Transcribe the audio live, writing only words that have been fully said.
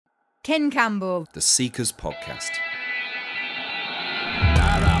Ken Campbell, The Seekers Podcast.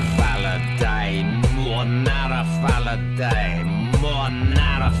 Not a Faladay, more not a Faladay, more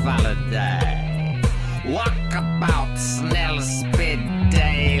not a Faladay. Walk about, snell, spit,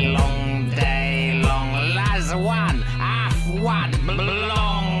 day long, las one, half one,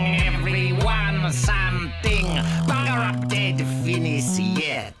 belong, everyone, something, bugger up, dead, finish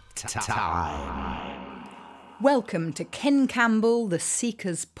yet, time. Welcome to Ken Campbell, The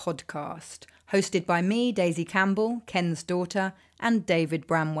Seekers Podcast, hosted by me, Daisy Campbell, Ken's daughter, and David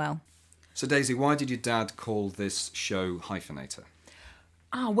Bramwell. So Daisy, why did your dad call this show Hyphenator?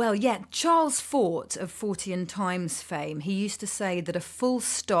 Charles Fort of 40 and Times fame, he used to say that a full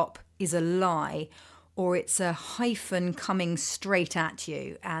stop is a lie, or it's a hyphen coming straight at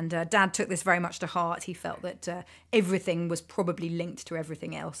you. And Dad took this very much to heart. He felt that everything was probably linked to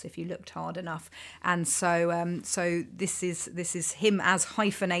everything else if you looked hard enough. And so this is him as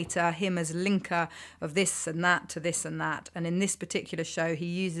hyphenator, him as linker of this and that to this and that. And in this particular show, he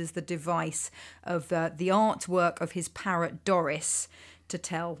uses the device of the artwork of his parrot Doris to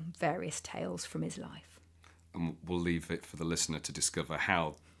tell various tales from his life. And we'll leave it for the listener to discover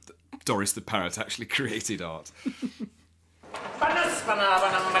how Doris the parrot actually created art.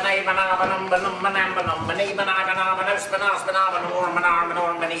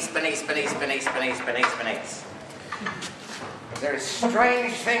 There are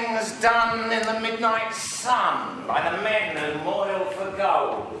strange things done in the midnight sun by the men who moil for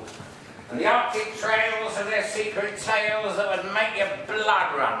gold, and the Arctic trails are their secret tales that would make your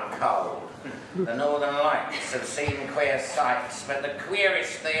blood run cold. The Northern Lights have seen queer sights, but the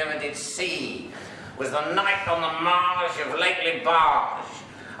queerest they ever did see was the night on the marge of Lake Lebarge.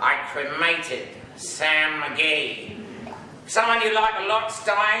 I cremated Sam McGee. Someone you like a lot's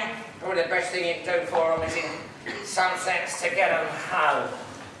dying. Probably the best thing you can do for them is in sunsets to get them home.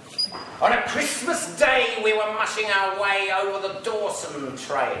 On a Christmas day, we were mushing our way over the Dawson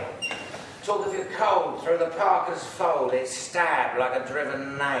Trail. Talk of your cold through the Parker's fold, it stabbed like a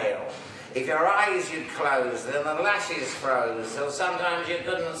driven nail. If your eyes you'd closed, then the lashes froze, so sometimes you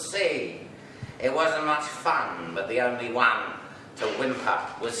couldn't see. It wasn't much fun, but the only one to whimper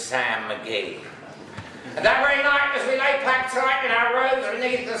was Sam McGee. And that very night, as we lay packed tight in our robes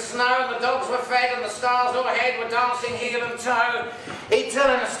beneath the snow, the dogs were fed and the stars overhead were dancing heel and toe, he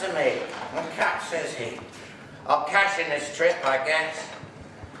turns to me, and Cat, says he, I'll cash in this trip, I guess.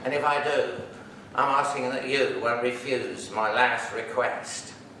 And if I do, I'm asking that you won't refuse my last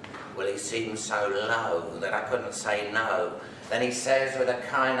request. Well, he seemed so low that I couldn't say no. Then he says with a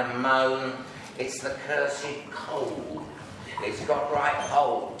kind of moan, it's the cursed cold. It's got right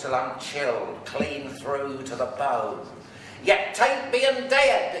hold till I'm chilled, clean through to the bone. Yet take being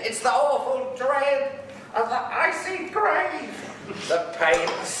dead, it's the awful dread of the icy grave that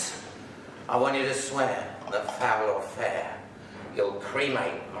pains. I want you to swear that foul or fair, you'll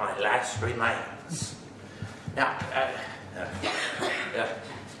cremate my last remains. Now,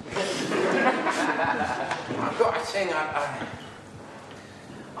 I've got a thing, I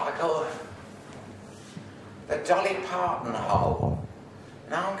call the Dolly Parton hole.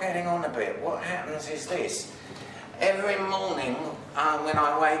 Now I'm getting on a bit. What happens is this. Every morning when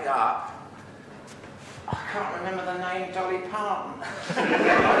I wake up, I can't remember the name Dolly Parton.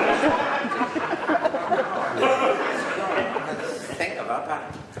 Think about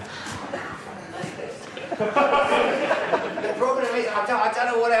that. The problem is, I don't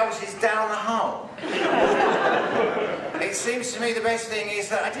know what else is down the hole. It seems to me the best thing is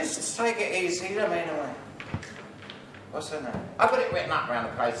that I just take it easy, you know what I mean? What's her name? I've got it written up around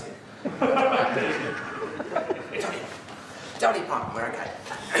the place here. Dolly Parton, we're okay.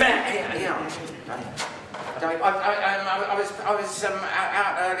 Yeah. I was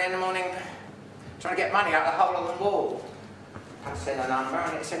out early in the morning trying to get money out of the hole on the wall. I said a number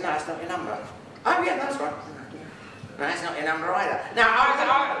and it said, no, it's not your number. Oh yeah, that's right. No, that's not your number either. Now,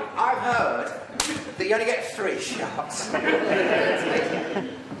 I've heard that you only get 3 shots.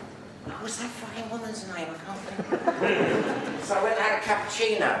 What was that fucking woman's name? I can't think. So I went and had a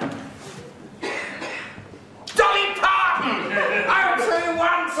cappuccino. Dolly Parton!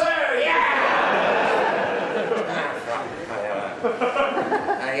 0212, yeah!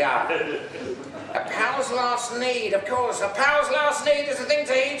 A pal's last need, of course. A pal's last need is a thing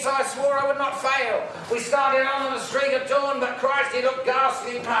to heed, so I swore I would not fail. We started on the street at dawn, but Christ, he looked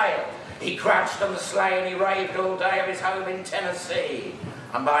ghastly pale. He crouched on the sleigh and he raved all day of his home in Tennessee.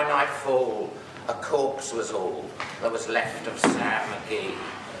 And by nightfall, a corpse was all that was left of Sam McGee.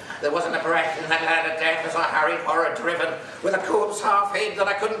 There wasn't a breath in that land of death as I hurried, horror-driven, with a corpse half-hid that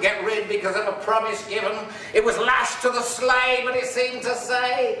I couldn't get rid because of a promise given. It was lashed to the sleigh, but it seemed to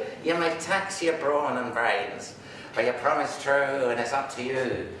say, you may tax your brawn and brains, but your promise true, and it's up to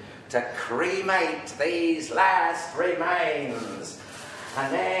you to cremate these last remains.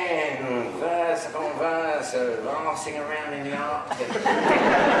 And then, verse upon verse of arsing around in the Arctic.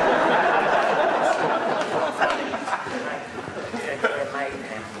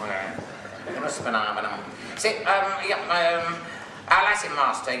 See, our Latin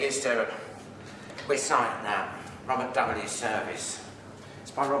master used to recite now, Robert W. Service.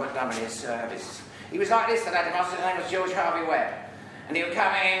 It's by Robert W. Service. He was like this, the Latin master, his name was George Harvey Webb. And he would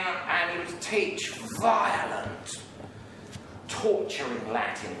come in and he would teach violent, torturing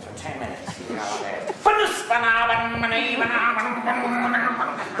Latin for 10 minutes. He'd go like that.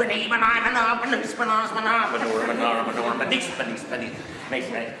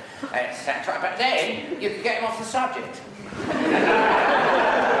 But then you could get him off the subject.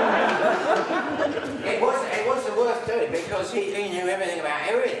 It was worth doing because he knew everything about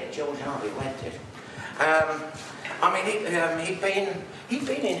everything. George Harvey Webb did. I mean, he'd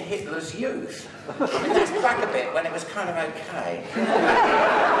been in Hitler's youth. I mean, that's back a bit when it was kind of okay.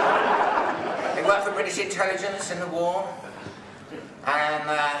 He worked for British intelligence in the war, and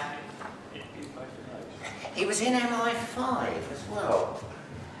he was in MI5 as well.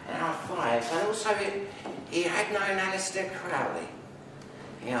 MI5, and also he had known Alistair Crowley.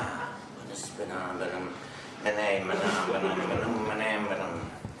 Yeah,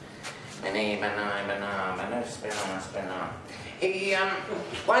 he,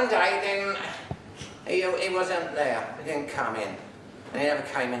 one day then, he wasn't there, he didn't come in, and he never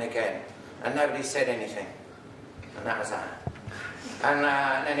came in again, and nobody said anything, and that was that. And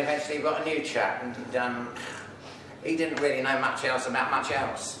then eventually he got a new chap, and he didn't really know much else about much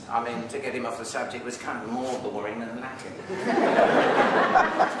else. I mean, to get him off the subject was kind of more boring than Latin.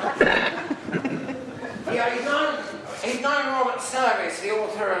 Yeah, he's known Robert Service, the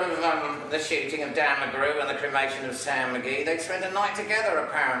author of the shooting of Dan McGrew and the cremation of Sam McGee. They'd spent a night together,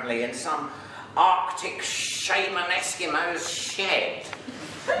 apparently, in some Arctic shaman Eskimo's shed.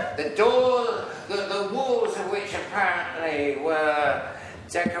 The walls of which apparently were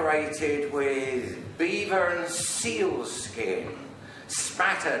decorated with beaver and seal skin,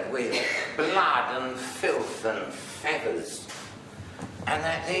 spattered with blood and filth and feathers. And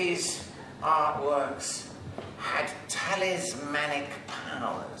that these artworks had talismanic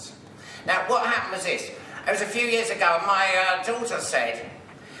powers. Now, what happened was this. It was a few years ago, and my daughter said,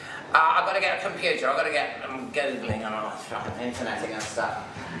 I've got to get a computer, I've got to get Googling and interneting and stuff.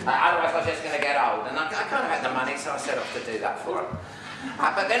 Otherwise I'm just going to get old. And I kind of had the money, so I set off to do that for her.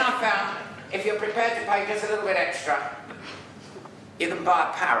 But then I found, if you're prepared to pay just a little bit extra, you can buy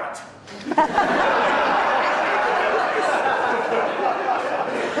a parrot.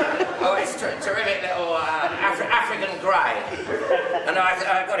 Oh, it's terrific little African grey. And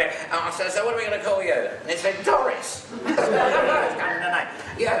I got it. I said, so what are we going to call you? And it said, Doris.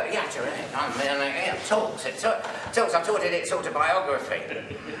 Yeah, terrific. It talks. I've taught it its autobiography.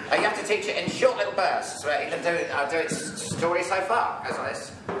 You have to teach it in short little bursts. Where you can do its story so far, as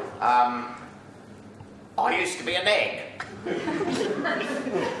this. I used to be an egg. And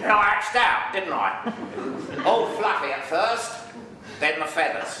I hatched out, didn't I? All fluffy at first, then my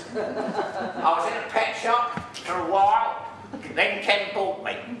feathers. I was in a pet shop for a while, then Ken bought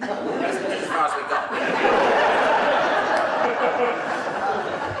me. That's as far as we got.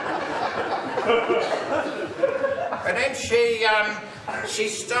 And then she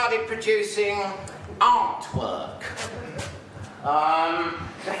started producing artwork.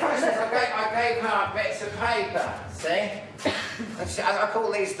 The process, I gave her bits of paper, see? I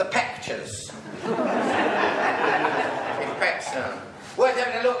call these the pictures. Worth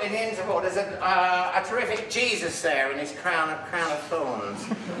having a look in the interval. There's a terrific Jesus there in his crown of thorns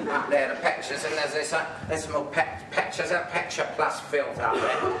up there, the pictures, and there's some more pictures, a picture plus filth up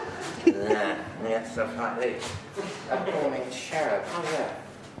there. Yeah, stuff like this. A warming cherub. Oh yeah.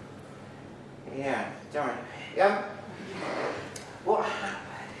 Yeah, don't worry.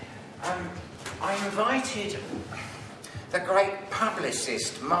 I invited the great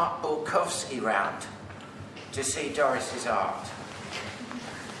publicist Mark Bulkowski round to see Doris's art.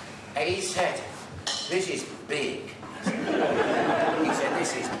 And he said, this is big. He said,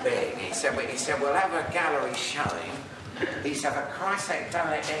 this is big. He said, we'll have a gallery showing. He said, for Christ's sake, don't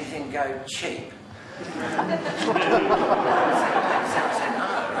let anything go cheap. I said, no,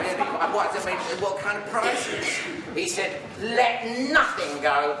 really? What kind of prices? He said, let nothing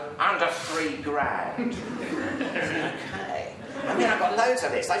go under £3 grand. I said, okay. I mean, I've got loads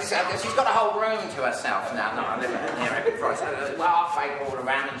of this. She's got a whole room to herself now. No, I live in here every Friday. Well, I fake all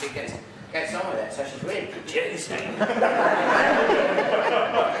around and she gets on with it, so she's really producing.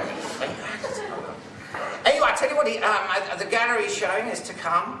 Anyway, I tell you what, the gallery showing is to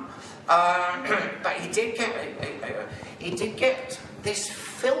come, but he did get this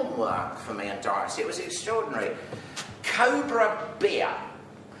film work for me and Doris. It was extraordinary. Cobra Beer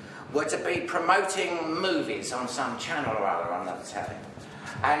were to be promoting movies on some channel or other on the telly,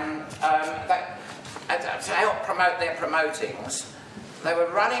 and to help promote their promotings, they were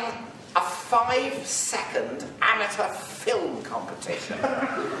running a 5-second amateur film competition.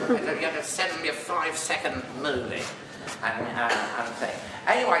 You had to send them your 5-second movie and thing.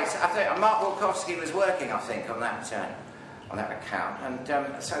 Anyways, I think Mark Wilkowski was working, I think, on that account, and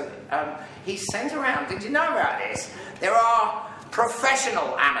so he sent around. Did you know about this? There are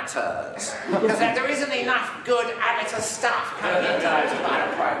professional amateurs, because there isn't enough good amateur stuff coming into those kind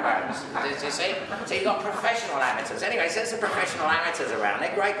of programs. Did you see? So you've got professional amateurs. Anyway, so there's some professional amateurs around.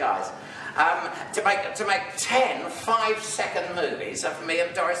 They're great guys. To make 10 5-second movies of me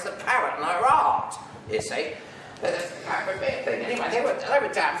and Doris the parrot and her art. You see. Anyway, they were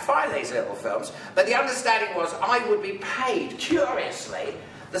damn fine, these little films, but the understanding was I would be paid, curiously,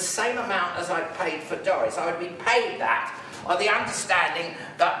 the same amount as I paid for Doris. I would be paid that on the understanding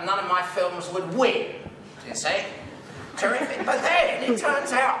that none of my films would win. Do you see? Terrific. But then it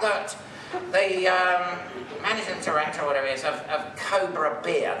turns out that the managing director, or whatever it is, of Cobra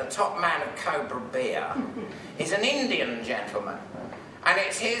Beer, the top man of Cobra Beer, is an Indian gentleman. And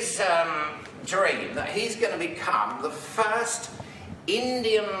it's his dream that he's going to become the first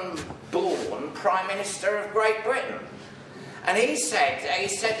Indian-born Prime Minister of Great Britain. And he said,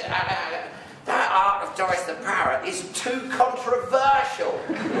 that art of Doris the Parrot is too controversial.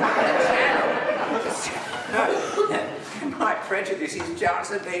 My prejudice is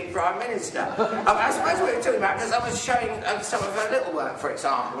Johnson being Prime Minister. I suppose we were talking about, because I was showing some of her little work, for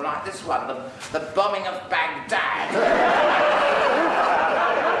example, like this one, the bombing of Baghdad.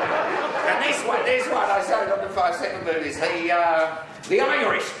 And this one I showed on the 5-second movies, the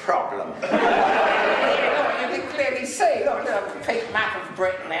Irish problem. You can clearly see, look, a big map of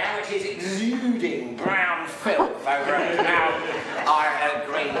Britain there, which is exuding brown filth over a now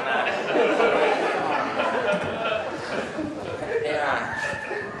green.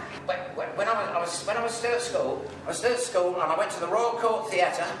 When I was still at school, and I went to the Royal Court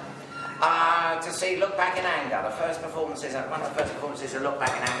Theatre to see Look Back in Anger, one of the first performances of Look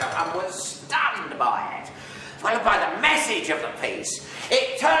Back in Anger, and was stunned by it. Well, by the message of the piece.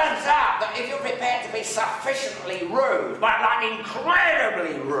 It turns out that if you're prepared to be sufficiently rude, but like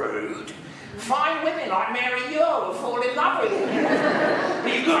incredibly rude, fine women like Mary Yule will fall in love with you.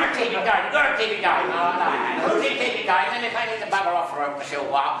 But you've got to keep it going, Who's keep it going, and if they need to bugger off for a short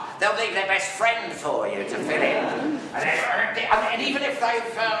while, they'll leave their best friend for you to fill in. And even if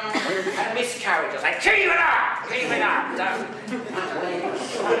they've had miscarriages, they keep it up, don't.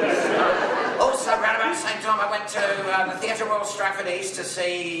 Also, around about the same time, I went to the Theatre Royal Stratford East to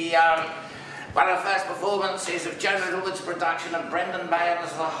see one of the first performances of Joan Littlewood's production of Brendan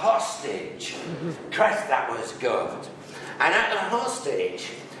Bayham's The Hostage. Christ, that was good. And at The Hostage,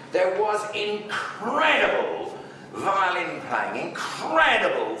 there was incredible violin playing,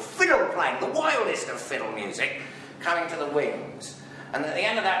 incredible fiddle playing, the wildest of fiddle music, coming to the wings. And at the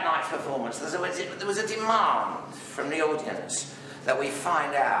end of that night's performance, there was a demand from the audience that we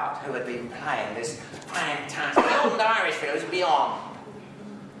find out who had been playing this fantastic old Irish fiddle. It was Beyond.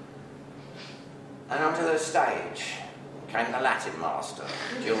 And onto the stage came the Latin master,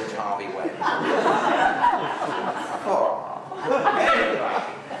 George Harvey Webb. Anyway,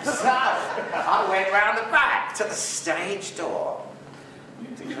 so I went round the back to the stage door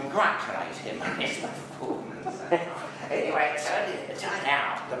to congratulate him on his performance. Anyway, it turned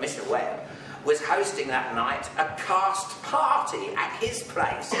out that Mr. Webb was hosting that night a cast party at his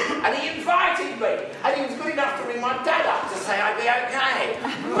place, and he invited me, and he was good enough to ring my dad up to say I'd be okay.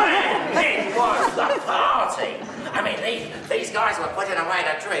 Man, it was the party. I mean, these guys were putting away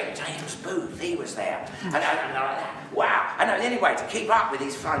their drink. James Booth, he was there, and wow. And anyway, to keep up with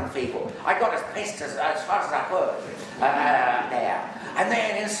these fun people, I got as pissed as fast as I could there. And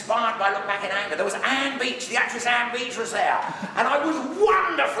then, inspired by Look Back in Anger, there was Anne Beach, the actress Anne Beach was there. And I was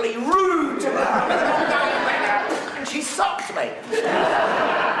wonderfully rude to her. And she socked me.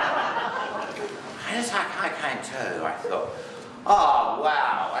 And as I came to, I thought, oh,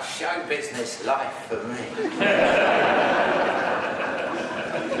 wow, a show business life for me.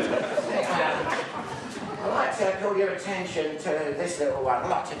 I'd like to call your attention to this little one. I'd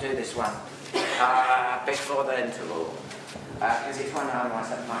like to do this one before the interval. because it's one otherwise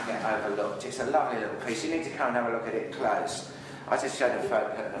that might get overlooked. It's a lovely little piece. You need to come and have a look at it close. I just showed a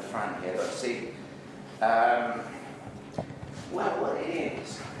photo at the front here. Look, see. Well, what it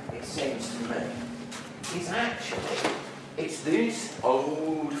is, it seems to me, is actually, it's this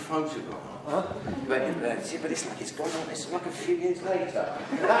old photograph. Huh? But it's like it's gone on. It's like a few years later.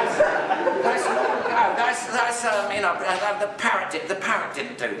 That's long ago. That's you know, the parrot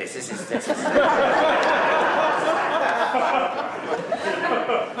didn't do this. This is.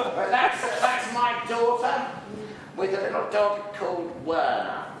 But that's my daughter with a little dog called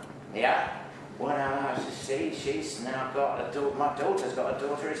Werner. Yeah. Well, now, see, she's now got a daughter. My daughter's got a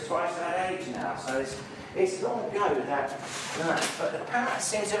daughter who's twice that age now. So it's long ago that. But the parrot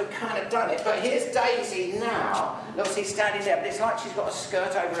seems to have kind of done it. But here's Daisy now. Look, she's standing there, but it's like she's got a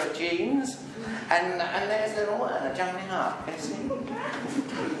skirt over her jeans, and there's little Werner jumping up. Can you see?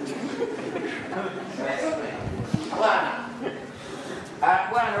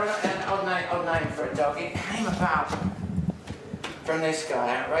 Werner, an odd name for a dog. It came about from this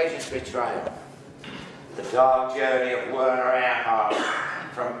guy, Outrageous Betrayal. The dark journey of Werner Erhard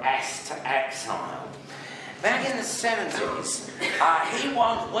from S to exile. Back in the 70s, he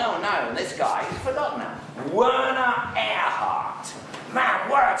was well known, this guy, he's forgotten now. Werner Erhard. Man,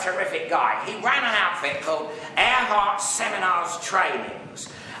 what a terrific guy. He ran an outfit called Erhard Seminars Trainings.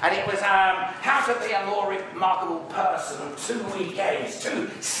 And it was how to be a more remarkable person in 2 weekends, 2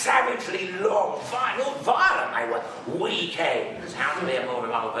 savagely long, violent they were, weekends. How to be a more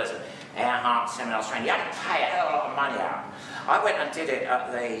remarkable person. Erhard Seminars Training. You had to pay a hell of a lot of money out. I went and did it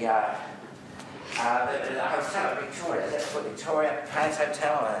at the hotel at Victoria. Is it called Victoria Palace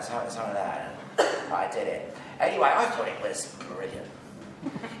Hotel or something like that? I did it. Anyway, I thought it was brilliant.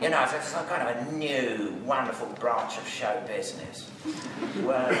 You know, it's some kind of a new, wonderful branch of show business.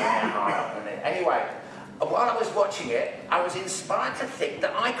 Anyway, while I was watching it, I was inspired to think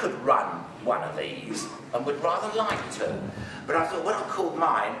that I could run one of these and would rather like to. But I thought, well,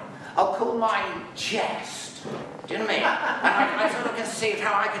 I'll call mine Jest. Do you know what I mean? And I sort of conceived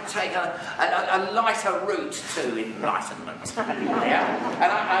how I could take a lighter route to enlightenment. Yeah?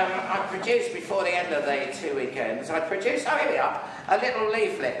 And I produced, before the end of the 2 weekends, I produced, oh, here we are, a little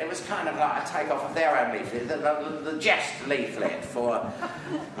leaflet. It was kind of like a take-off of their own leaflet, the Jest leaflet for...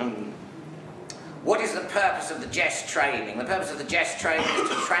 What is the purpose of the Jest training? The purpose of the Jest training is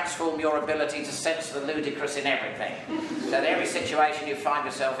to transform your ability to sense the ludicrous in everything. So that every situation you find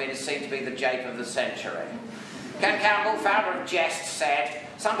yourself in is seen to be the jape of the century. Ken Campbell, founder of Jest, said,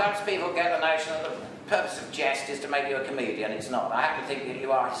 sometimes people get the notion that the purpose of Jest is to make you a comedian. It's not. I happen to think that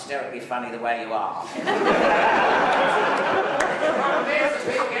you are hysterically funny the way you are. The problem is that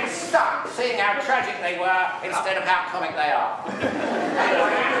people get stuck seeing how tragic they were instead of how comic they are.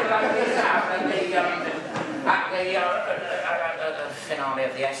 Anyway, I wrote this out at the finale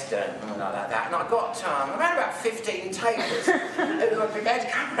of the Esther and all like that, and I got around about 15 tailors who were prepared to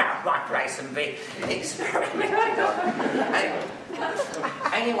come around my place and be experimented on.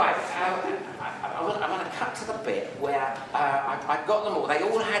 Anyway, I want to cut to the bit where I got them all. They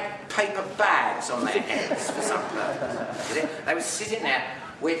all had paper bags on their heads for some purpose. They were sitting there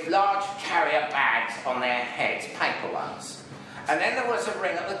with large carrier bags on their heads, paper ones. And then there was a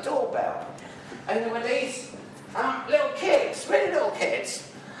ring at the doorbell. And there were these little kids, really little kids,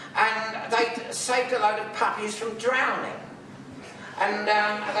 and they'd saved a load of puppies from drowning. And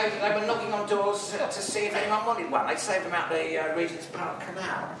they were knocking on doors to see if anyone wanted one. They'd saved them out the Regent's Park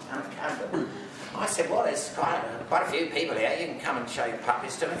Canal out of Campbell. I said, well, there's quite a few people here. You can come and show your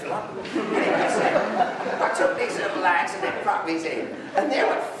puppies to them if you want. Anyway, so I took these little lads and their puppies in, and there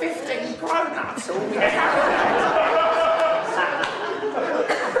were 15 grown-ups all with carrier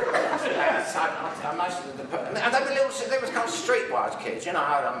most of the and they were little, they were kind of streetwise kids, you know,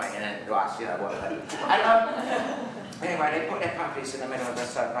 I mean, and us, you know, whatever. And anyway, they put their puppies in the middle of the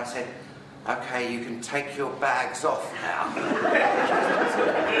sofa. I said, okay, you can take your bags off now.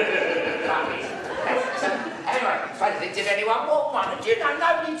 Puppies. So, anyway, so did anyone want one? And you know,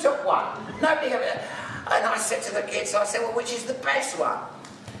 nobody took one. Nobody ever. And I said to the kids, I said, well, which is the best one?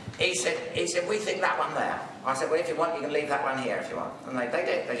 He said, we think that one there. I said, well, if you want, you can leave that one here if you want. And they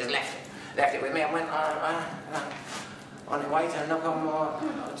did. They just left it with me and went on the way to knock on more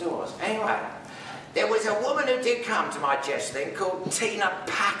doors. Anyway, there was a woman who did come to my Jest thing called Tina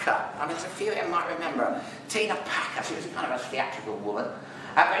Packer. I mean, there's a few of you might remember her. Tina Packer, she was kind of a theatrical woman.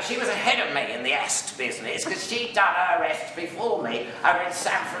 But she was ahead of me in the est business because she'd done her est before me over in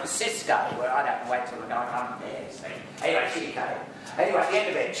San Francisco, where I'd have to wait till the guy come there, see. Anyway, she came. Anyway, at the end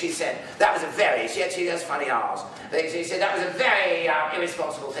of it, she said, that was a very, she has funny R's. She said, that was a very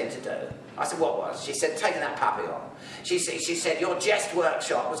irresponsible thing to do. I said, what was? She said, taking that puppy on. She said, your jest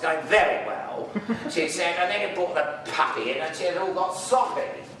workshop was going very well. She said, and then you brought the puppy in and she had all got sloppy.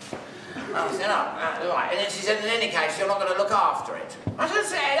 I said, oh, right. And then she said, in any case, you're not going to look after it. I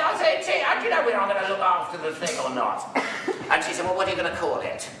said, do you know whether I'm going to look after the thing or not? And she said, well, what are you going to call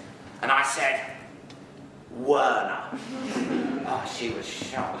it? And I said, Werner. Oh, she was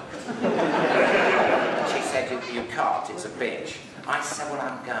shocked. She said, you can't, it's a bitch. I said, well,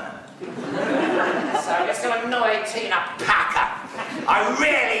 I'm gonna. So just to annoy Tina Packer, I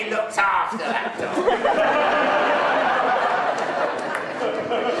really looked after that dog.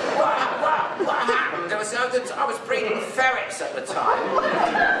 What happened? I was breeding ferrets at the time,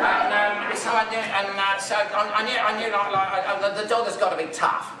 and so I knew, like, the dog has got to be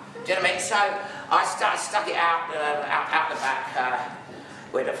tough. Do you know what I mean? So I stuck it out the back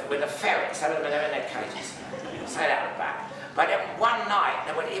with the ferrets. So they're in their cages. Straight out the back. But then one night,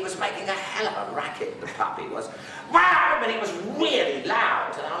 he was making a hell of a racket, the puppy was. Wow! And it was really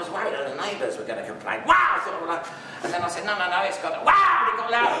loud, and I was worried that the neighbours were going to complain. Wow! And then I said, no, it's got... Wow! And it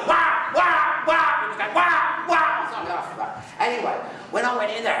got louder. Wow! Wow! Wow! It was going, wow! Wow! So I laughed about it. Anyway, when I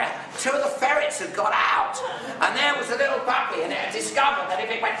went in there, 2 of the ferrets had got out, and there was a little puppy, and it had discovered that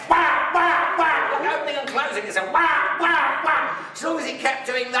if it went wow! Wow! Wow! Like opening and closing, it said wow! Wow! Wow! As long as it kept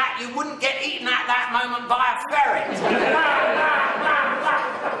doing that, you wouldn't get eaten at that moment by a ferret.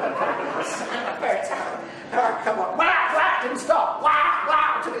 Oh, come on. Wow, wow, didn't stop. Wow,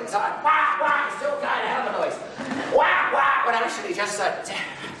 wow, took it inside. Wow, wow, still going, hell of a noise. Wow, wow, but actually just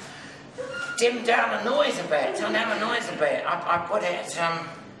dim down the noise a bit, turn down the noise a bit. I put it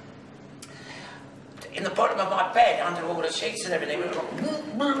in the bottom of my bed under all the sheets and everything.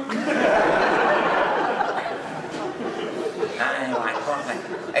 Anyway,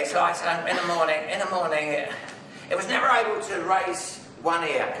 it's like in the morning, it was never able to raise one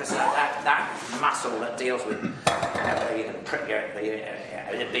ear because that muscle that deals with you can prick it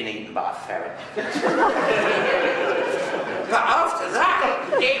had been eaten by a ferret. But after that,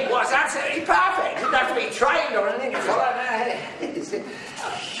 it was absolutely perfect. It didn't have to be trained or anything. It's all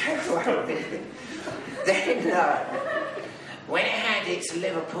Then, when it had its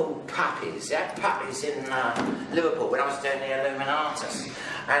Liverpool puppies, it had puppies in Liverpool when I was doing the Illuminatus,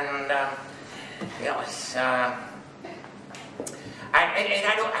 and it was. And it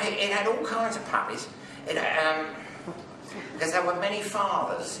had all kinds of puppies. Because there were many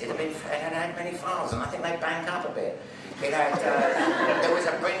fathers. It had many fathers, and I think they banged up a bit. It had, there was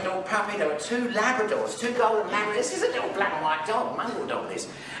a brindle puppy. There were 2 Labradors, 2 golden Labradors. This is a little black and white dog, mongrel dog. This,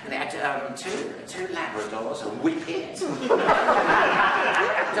 and it had two Labradors, a whippet,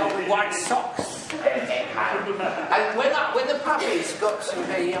 a dog with white socks. And when the puppies got to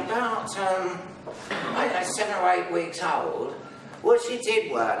be about I don't know, 7 or 8 weeks old. What she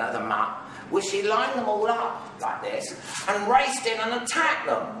did, Werner, the mutt, was she lined them all up like this and raced in and attacked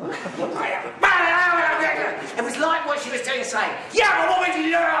them. It was like what she was doing, saying, yeah, well, what would you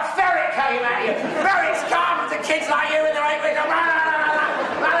do if a ferret came at you? Ferrets come to kids like you in their 8 weeks,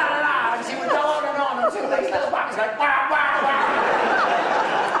 and she would go on until these little puppies go, wow, wow, wow.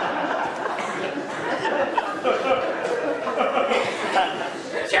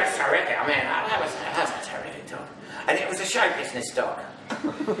 Just terrific. I mean, that was a terrific dog. And it was a show business dog.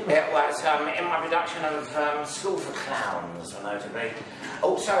 It was in my production of School for Clowns, notably.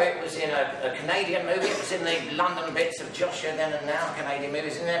 Also, it was in a Canadian movie. It was in the London bits of Joshua Then and Now Canadian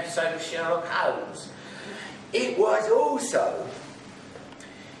movies, in an episode of Sherlock Holmes. It was also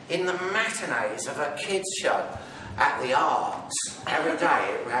in the matinees of a kids' show at the Arts. Every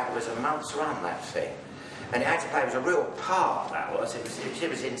day, it was a month's run, that thing. And it had to play, it was a real part, that was. It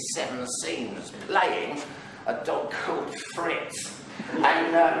was in 7 scenes, playing a dog called Fritz.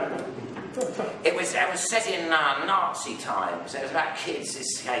 And it was set in Nazi times. It was about kids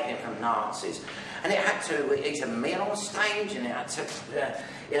escaping from Nazis. And it had to eat a meal on stage, and it had to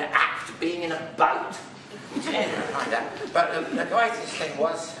act being in a boat. Like that. But the greatest thing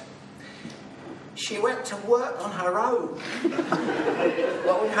was, she went to work on her own.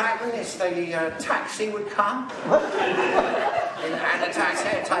 What would happen is the taxi would come, and the taxi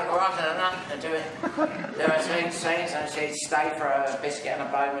would take her off and do her scenes, and she'd stay for a biscuit and a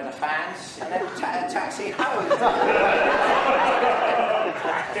bone with the fans, and then taxi home.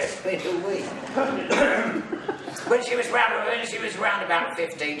 Practically a week. When she was round about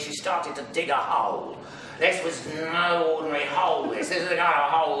 15, she started to dig a hole This was no ordinary hole, this. This is the kind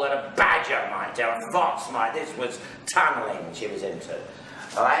of hole that a badger might do, a fox might. This was tunnelling she was into.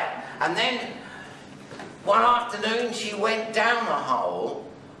 All right? And then, one afternoon, she went down the hole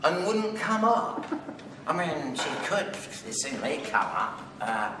and wouldn't come up. I mean, she could seemingly come up,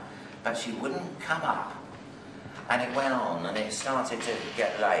 but she wouldn't come up. And it went on, and it started to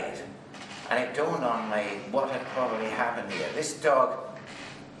get late. And it dawned on me what had probably happened here. This dog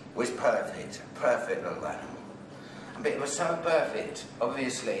was perfect, perfect little animal. But it was so perfect,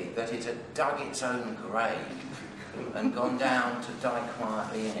 obviously, that it had dug its own grave and gone down to die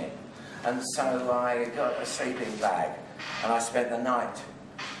quietly in it. And so I got a sleeping bag, and I spent the night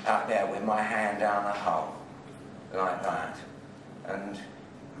out there with my hand down the hole, like that. And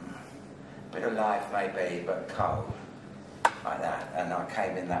a bit of life maybe, but cold, like that. And I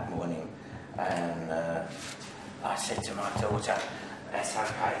came in that morning, and I said to my daughter, "That's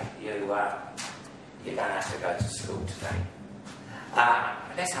okay, you don't have to go to school today.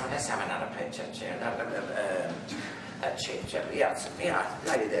 Let's have another picture, yeah,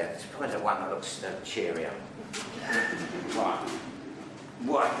 lady there, point at one that looks cheerier.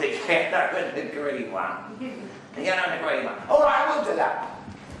 What, the yellow and the green one? The yellow and the green one. All right, I will do that.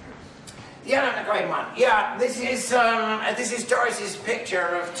 The yellow and the green one. Yeah, this is Doris's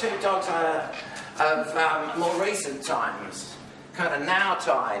picture of two dogs of more recent times, kind of now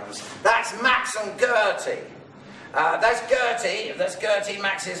times. That's Max and Gertie. That's Gertie,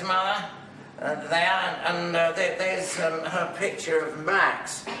 Max's mother. There, and there's her picture of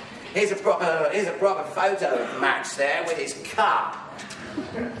Max. Here's a proper photo of Max there with his cup.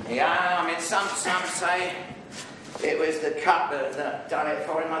 Yeah, I mean, some say it was the cup that done it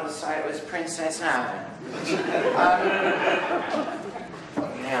for him. Others say it was Princess Anne.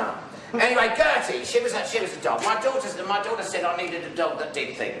 Yeah. Anyway, Gertie, she was a dog. My daughter said I needed a dog that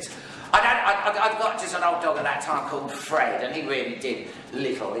did things. I'd got just an old dog at that time called Fred, and he really did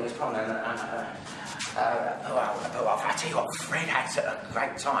little. He was probably I tell you what, Fred had a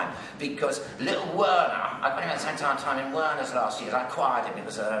great time, because little Werner, I got him at the same time in Werner's last year. I acquired him. It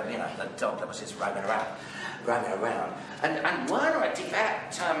was the dog that was just roaming around. And Werner had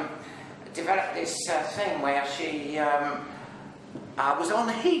developed this thing where she was on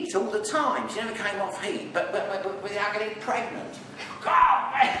heat all the time. She never came off heat, but without getting pregnant.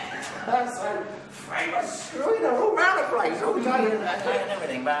 God, man! So Fred was screwing her all around the place all day and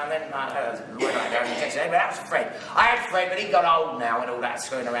everything. But then that was Fred. I had Fred, but he got old now and all that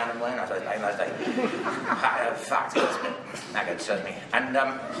screwing around and when I was in those days. Fucked, it was a bit knackered, certainly. And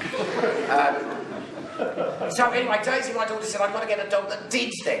so anyway, Daisy, my daughter, said I've got to get a dog that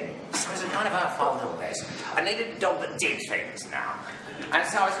did things. So it was kind of her fault, all this. I needed a dog that did things now. And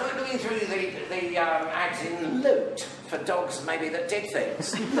so I was looking through the ads in Loot for dogs maybe that did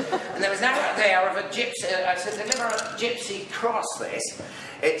things. And there was an advert there of a gypsy, to deliver a gypsy cross, this.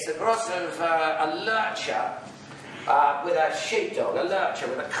 It's the cross of a lurcher with a sheepdog, a lurcher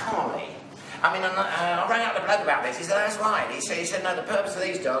with a collie. I mean, I rang out the bloke about this. He said, that's right. He said, no, the purpose of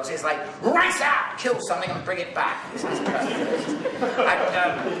these dogs is like, race out, kill something and bring it back. This is perfect.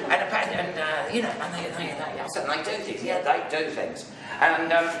 And they do things. Yeah, they do things.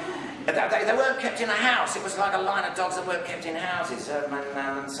 And they weren't kept in a house. It was like a line of dogs that weren't kept in houses.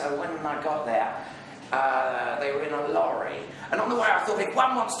 And so when I got there, they were in a lorry. And on the way I thought, if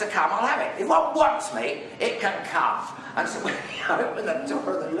one wants to come, I'll have it. If one wants me, it can come. And so when I opened the door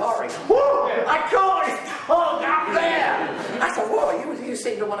of the lorry, whoa, I caught this dog up there. I said, whoa, you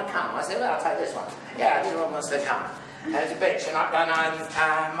seem to want to come. I said, well, I'll take this one. Yeah, this one wants to come. And it's a bitch, and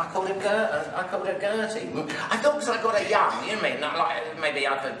I called her Gertie. I thought because I got her young, you know what I mean? Like, maybe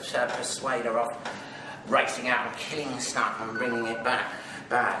I could persuade her off racing out and killing stuff and bringing it back.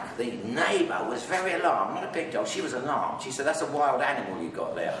 The neighbour was very alarmed. Not a big dog, she was alarmed. She said, that's a wild animal you've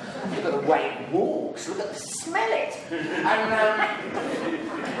got there. Look at the way it walks, smell it. And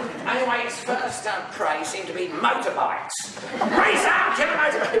anyway, its first prey seemed to be motorbikes. Race out, kill a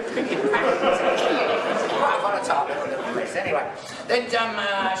motorbike, bring it back. Quite volatile little race. Anyway, then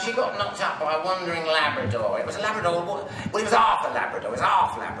she got knocked up by a wandering Labrador. It was a Labrador, well, it was half a Labrador, it was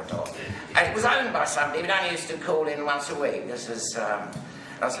half Labrador. And it was owned by somebody, but only used to call in once a week. This was,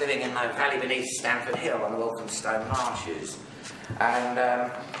 I was living in the valley beneath Stamford Hill on the Walthamstow Marshes. And,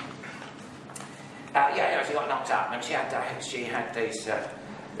 she got knocked up, and she had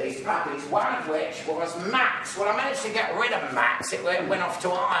these puppies, one of which was Max. Well, I managed to get rid of Max. It went off to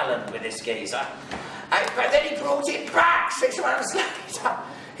Ireland with this geezer. But then he brought it back 6 months later.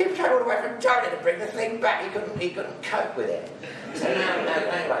 He came all the way from China to bring the thing back. He couldn't cope with it. So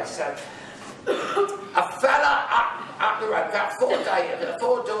anyway, so a fella up the road, about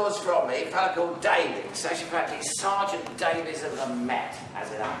 4 doors from me, a fellow called Davies. Actually, in fact, it's Sergeant Davies of the Met,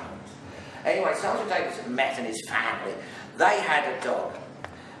 as it happens. Anyway, Sergeant Davies of the Met and his family, they had a dog.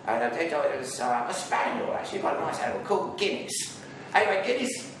 And their dog was a spaniel, actually, quite a nice animal, called Guinness. Anyway,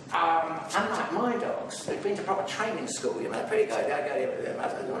 Guinness, unlike my dogs, they'd been to proper training school, you know, pretty good. They go with them,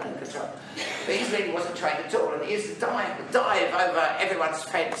 but he really wasn't trained at all, and he used to dive over everyone's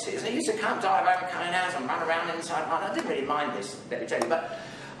fences. And he used to come dive over Cone House and run around inside mine. I didn't really mind this, let me tell you, but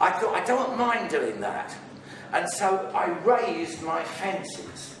I thought, I don't mind doing that. And so I raised my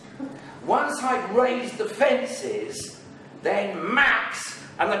fences. Once I'd raised the fences, then Max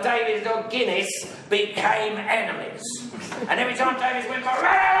and the Davies dog Guinness became enemies. And every time Davies went by,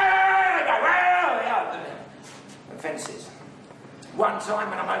 and fences. One time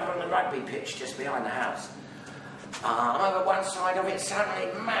when I'm over on the rugby pitch just behind the house, I'm over one side of it,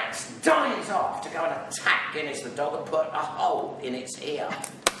 suddenly Max dives off to go and attack Guinness the dog and put a hole in its ear.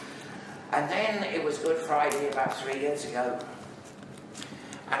 And then it was Good Friday about 3 years ago,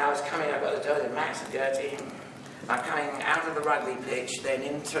 and I was coming, I've got the dog with Max and Gertie. I'm coming out of the rugby pitch, then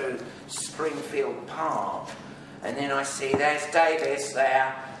into Springfield Park, and then I see there's Davis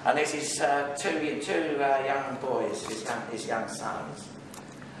there, and this is two young boys, his young sons,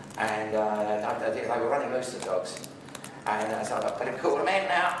 and they were running loose, the dogs, and so I better call them in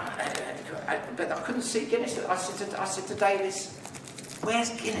now, but I couldn't see Guinness. I said to Davis, "Where's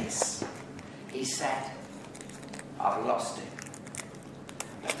Guinness?" He said, "I've lost him."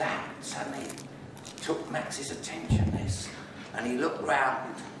 But that suddenly took Max's attention, this, and he looked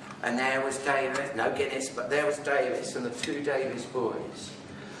round, and there was Davis, no Guinness, but there was Davis and the 2 Davis boys,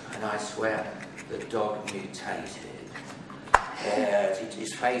 and I swear the dog mutated.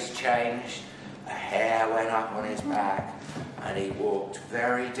 His face changed, a hair went up on his back, and he walked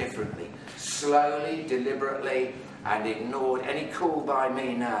very differently, slowly, deliberately, and ignored any call by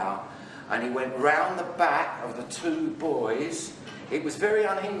me now, and he went round the back of the 2 boys. It was very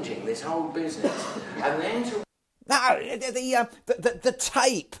unhinging, this whole business. And then to... No, the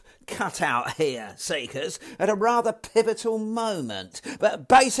tape cut out here, Seekers, at a rather pivotal moment. But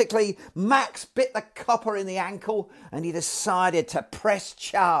basically, Max bit the copper in the ankle and he decided to press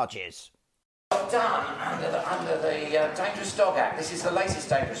charges. Done under the Dangerous Dog Act. This is the latest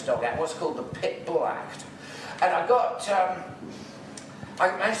Dangerous Dog Act, what's called the Pit Bull Act. And I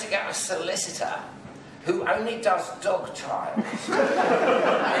managed to get a solicitor who only does dog trials.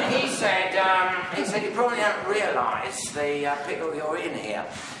 And he said, you probably haven't realised the pickle you're in here.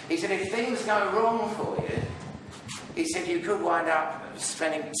 He said, if things go wrong for you, he said, you could wind up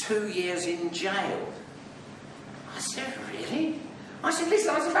spending 2 years in jail. I said, really? I said,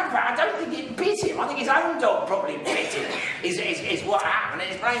 listen, I don't think it bit him. I think his own dog probably bit him, is what happened.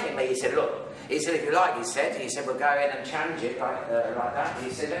 And he's blaming me. He said, look, he said, if you like, he said, we'll go in and challenge it like that. He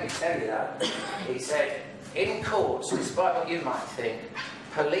said, let me tell you that. He said, in courts, despite what you might think,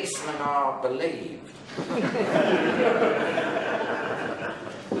 policemen are believed.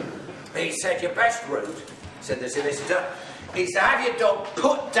 He said, your best route, said the solicitor, is to have your dog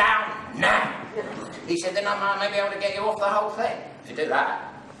put down now. He said, then I may be able to get you off the whole thing, if you do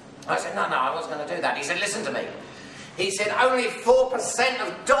that. I said, no, I wasn't going to do that. He said, listen to me. He said, only 4%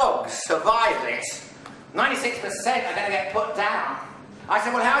 of dogs survive this. 96% are going to get put down. I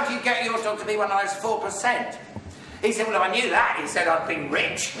said, well, how do you get your dog to be one of those 4%? He said, well, if I knew that, he said, I'd be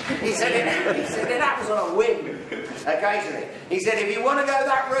rich. He said, it happens on a whim, occasionally. He said, if you want to go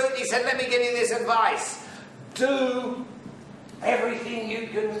that route, he said, let me give you this advice. Do everything you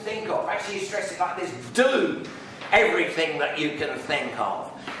can think of. Actually, he stressed it like this, do everything that you can think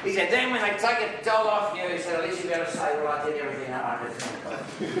of. He said, then when they take a dog off you, he said, at least you'll be able to say, well, I did everything that I could think of.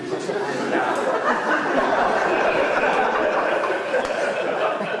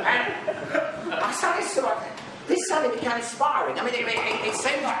 And I suddenly saw, this suddenly became inspiring. I mean, it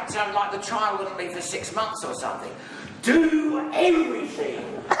seemed like the trial wouldn't be for 6 months or something. Do everything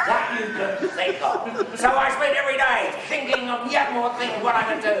that you can think of. So I spent every day thinking of yet more things, what I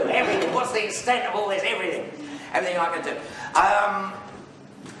can do, everything. What's the extent of all this, everything I can do.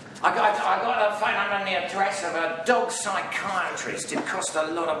 I got a phone number and the address of a dog psychiatrist. It cost a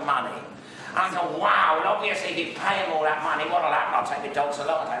lot of money. And I thought, wow, well, obviously if you pay him all that money, what'll happen? I'll take my dogs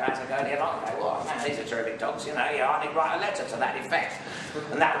along. I'll take go there along. Well, man, these are terrific dogs, you know. Yeah, I need to write a letter to that effect.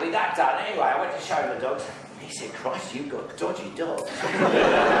 And that'll be that done. Anyway, I went to show the dogs. He said, Christ, you've got dodgy dogs.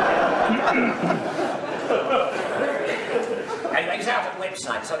 Anyway, he's out at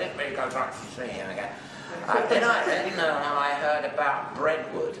website, so I didn't really go right to see him again. Then I heard about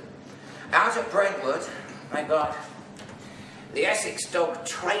Brentwood. Out at Brentwood, they got the Essex Dog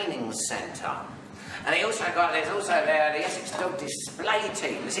Training Centre. And there's also the Essex Dog Display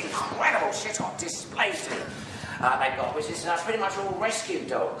Team, this incredible shit-hot display team they've got, which is pretty much all rescue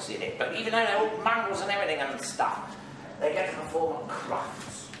dogs in it. But even though they're all mongrels and everything and stuff, they get to perform at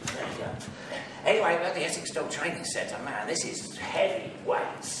crafts. There you go. Anyway, we're at the Essex Dog Training Centre. Man, this is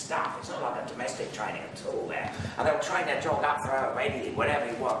heavyweight stuff. It's not like a domestic training at all there. And they'll train their dog up for anything, whatever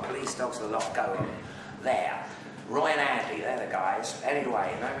you want. Police dogs, a lot going there. Roy and Andy, they're the guys.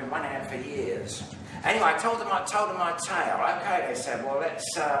 Anyway, they've been running it for years. Anyway, I told them my tale. Okay, they said, well, let's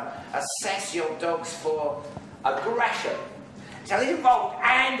assess your dogs for aggression. So they involved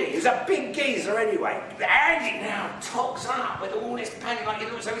Andy, who's a big geezer anyway. Andy now talks up with all this panic like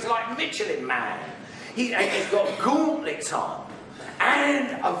so he's like Michelin Man. He's got gauntlets on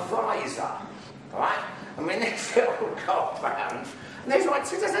and a visor, right? And when this little got round, and there's like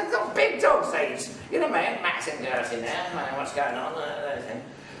there's big dogs these. You know, man, Max and Doris in there, man, what's going on?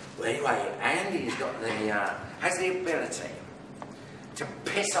 Well, anyway, Andy's got has the ability to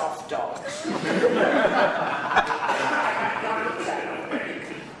piss off dogs.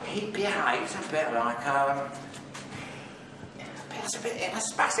 He behaves a bit like it's a bit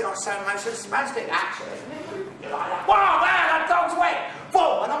spastic, or so most of spastic actually. Whoa, man, that dog's wet!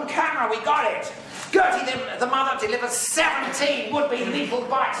 Whoa, and on camera we got it. Gertie, the mother, delivers 17 would-be lethal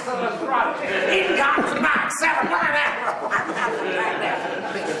bites to the throat. In comes Max, 7.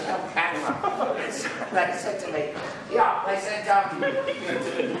 They said to me,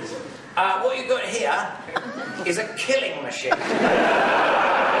 what you got here is a killing machine.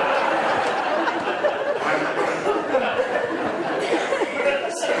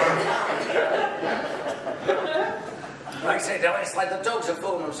 Like I said, it's like the dogs have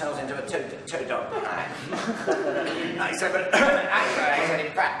formed themselves into a two-dog pack. Like I said, but actually,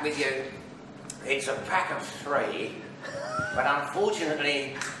 in fact, with you, it's a pack of 3, but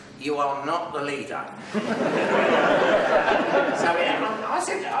unfortunately, you are not the leader. So I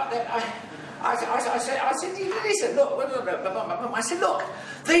said, listen, look, I said, look,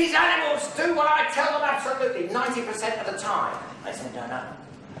 these animals do what I tell them absolutely 90% of the time. They said, no.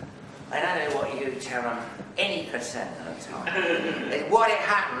 I don't know what you tell them any percent of the time. What it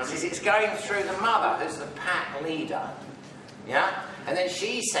happens is it's going through the mother, who's the pack leader. Yeah? And then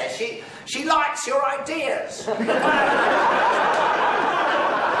she says she likes your ideas. It's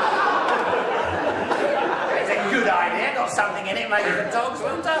a good idea, got something in it, maybe the dogs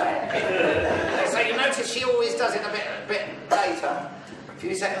will do it. So you notice she always does it a bit later, a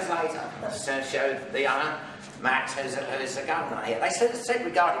few seconds later. So show the other. Max, who's the governor here. They said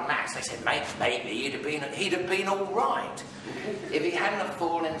regarding Max, they said maybe he'd have been all right if he hadn't have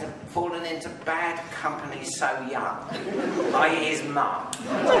fallen into bad company so young, i.e. his mum.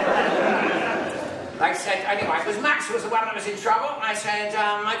 They said anyway, because Max was the one that was in trouble. They said,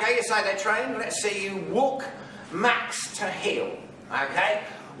 okay, you say they're trained. Let's see you walk Max to heel, okay?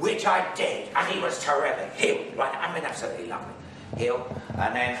 Which I did, and he was terrific. Heel, right? I mean, absolutely lovely. Heel,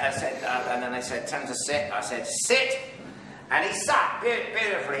 and then they said, "Time to sit." I said, "Sit," and he sat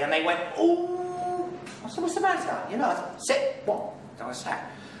beautifully. And they went, "Ooh, what's the matter?" You know, I said, "Sit." What? So I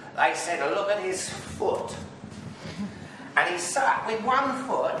sat. They said, "Look at his foot," and he sat with one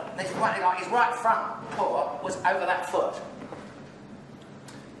foot. Like his right front paw was over that foot.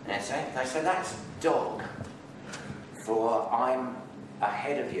 And they said, "That's dog for I'm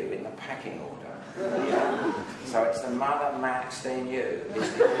ahead of you in the packing order." Yeah. So it's the mother, Max, then you.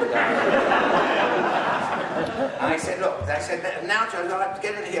 And they said, look, now Joe, I'll have to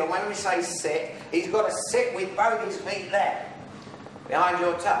get in here. When we say sit, he's got to sit with both his feet there, behind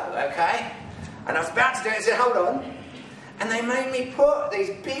your toe, okay? And I was about to do it, I said, hold on. And they made me put these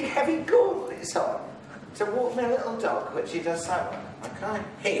big, heavy gauntlets on to walk my little dog, which he does so well, okay?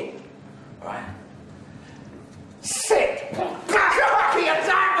 Heel, right? Sit! Back up! He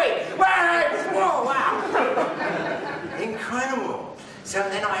attacked me! Whoa, wow! Incredible. So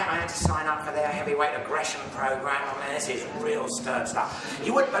then I had to sign up for their heavyweight aggression program. I mean, this is real stern stuff.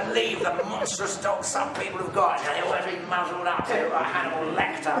 You wouldn't believe the monstrous dogs some people have got. And they always been muzzled up to Hannibal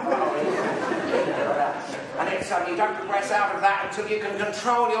Lecter. And it's you don't progress out of that until you can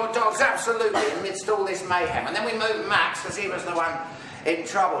control your dogs absolutely amidst all this mayhem. And then we moved Max, because he was the one in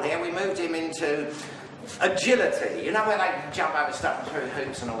trouble here. We moved him into agility, you know, where they jump over stuff and through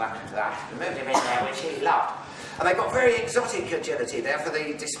hoops and all that. We moved him in there, which he loved. And they got very exotic agility there for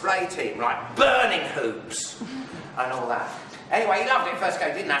the display team, like burning hoops and all that. Anyway, he loved it first go.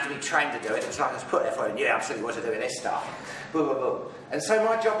 He didn't have to be trained to do it. It was like I was put there for him. You absolutely what to do with this stuff. Boo, boo, boo. And so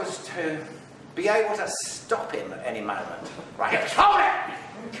my job was to be able to stop him at any moment. Right, hold it!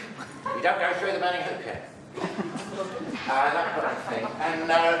 You don't go through the burning hoop yet. That kind of thing. And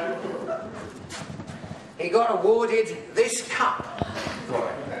he got awarded this cup for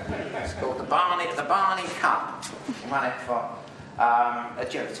it. It's called the Barney Cup. He won it for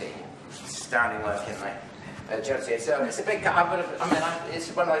agility. Astounding work, isn't it? Agility. It's a big cup. It's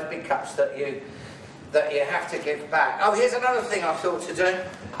one of those big cups that you have to give back. Oh, here's another thing I thought to do.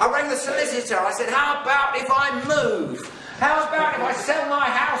 I rang the solicitor. I said, how about if I move? How about if I sell my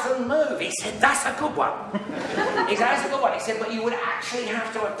house and move? He said, that's a good one. He said, that's a good one. He said, but you would actually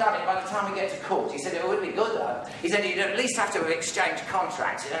have to have done it by the time we get to court. He said, it would be good though. He said, you'd at least have to have exchanged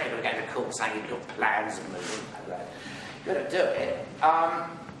contracts. You don't have to go to court saying you've got plans and moving. You've got to do it.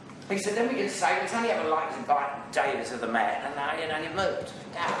 He said, then we can say, it's only ever like to invite Davis of the Met, and now, you've moved.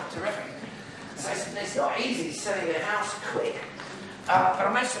 Yeah, terrific. So it's not easy selling your house quick. But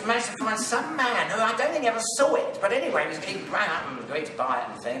I managed to find some man who I don't think ever saw it. But anyway, he rang up and agreed to buy it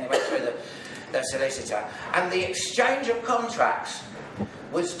and thing. They went through the solicitor. And the exchange of contracts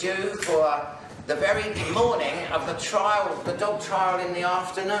was due for the very morning of the dog trial in the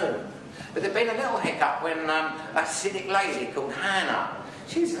afternoon. But there'd been a little hiccup when a Civic lady called Hannah,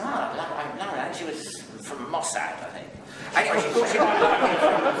 she was from Mossad, I think. Anyway, she thought she might like it for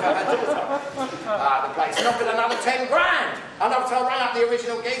her daughter. The place. And offered another 10 grand. And after I rang up the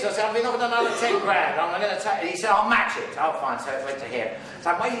original geezer, I said, I've been offered another 10 grand. I'm going to take it. He said, I'll match it. Oh, fine. So it went to him.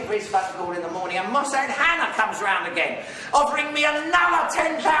 So I'm waiting for his phone call in the morning, and Mossad Hannah comes round again, offering me another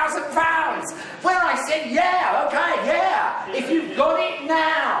 £10,000. Well, I said, yeah, okay, yeah. If you've got it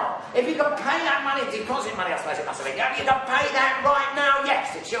now. If you've got to pay that money, deposit money, I suppose it must have been. Have you got to pay that right now?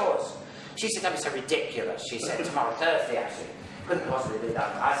 Yes, it's yours. She said, don't be so ridiculous. She said, tomorrow, Thursday, actually. Couldn't possibly be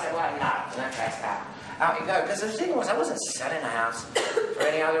done. I said, well, no, in that case, out you go. Because the thing was, I wasn't selling a house for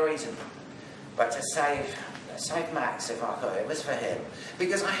any other reason. But to save Max, if I could. It was for him.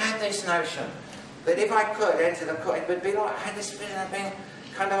 Because I had this notion that if I could enter the court, it would be like, I had this vision of being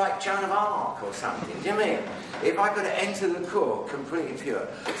kind of like Joan of Arc or something. Do you mean? If I could enter the court completely pure,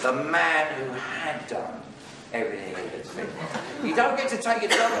 the man who had done everything he could think. You don't get to take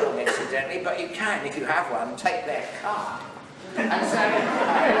your dog along, incidentally, but you can, if you have one, take their car. And say,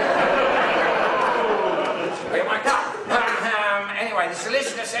 where's my car? Anyway, the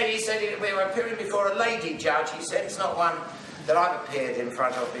solicitor said, we were appearing before a lady judge. He said, it's not one that I've appeared in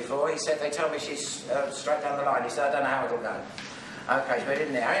front of before. He said, they told me she's straight down the line. He said, I don't know how it'll go. Okay, so we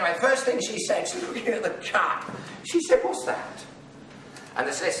didn't know. Anyway, first thing she said, she was looking at the cup. She said, what's that? And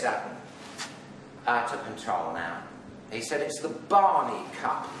the solicitor took control now. He said, it's the Barney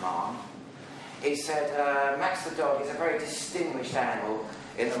Cup, ma'am. He said, Max the dog is a very distinguished animal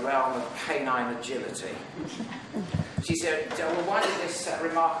in the realm of canine agility. She said, well, why did this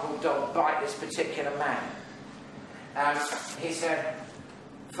remarkable dog bite this particular man? He said,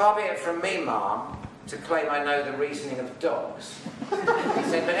 far be it from me, ma'am, to claim I know the reasoning of dogs. He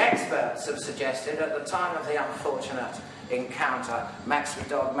said, but experts have suggested at the time of the unfortunate encounter, Max the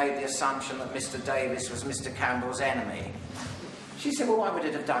dog made the assumption that Mr. Davis was Mr. Campbell's enemy. She said, well, why would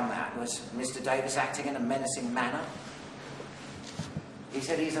it have done that? Was Mr. Davis acting in a menacing manner? He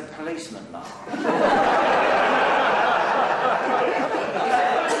said, he's a policeman, ma'am.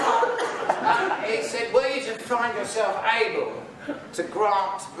 He said, were you to find yourself able to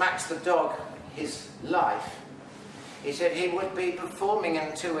grant Max the dog his life, he said he would be performing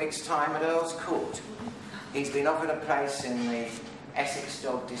in 2 weeks' time at Earl's Court. He's been offered a place in the Essex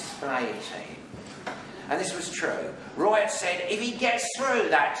Dog Display Team. And this was true. Roy had said if he gets through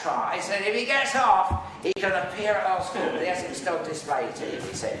that trial, he said if he gets off, he can appear at Earl's Court with the Essex Dog Display Team,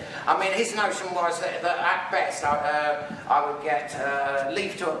 he said. I mean, his notion was that at best I would get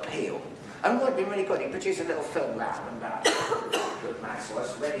leave to appeal. And what would be really good, he'd produce a little film out about good Max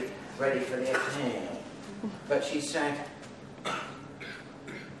was ready for the appeal. But she said,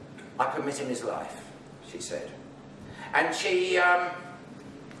 I permit him his life, she said. And she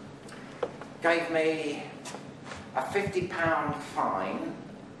gave me a £50 fine,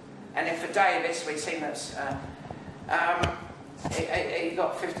 and then for Davis, we'd seen that he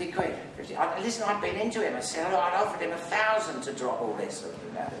got 50 quid. Listen, I'd been into him. I said, I'd offered him 1,000 to drop all this.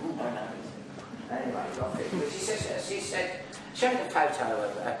 Anyway, he got 50 quid. She said, show me the photo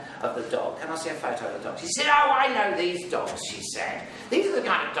of the dog. Can I see a photo of the dog? She said, oh, I know these dogs, she said. These are the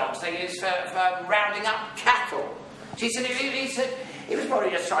kind of dogs they use for rounding up cattle. She said, he said, he was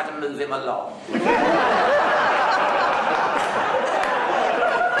probably just trying to move him along.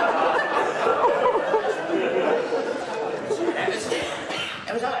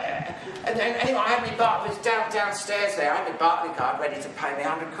 Anyway, I had me Barclays downstairs there. I had my Barclay card ready to pay me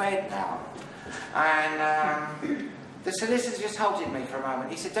 100 quid now. And the solicitor just halted me for a moment.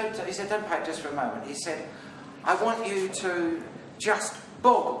 He said, don't pay it just for a moment. He said, I want you to just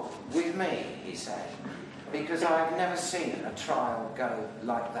boggle with me, he said. because I've never seen a trial go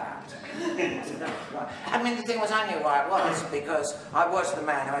like that. I said, no, right. I mean, the thing was, I knew why it was, because I was the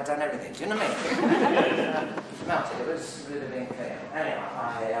man who had done everything. Do you know what I mean? Melted, it was really clear. Anyway,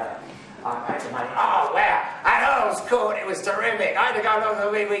 I paid the money. Oh, well, at Earl's Court, it was terrific. I had to go along the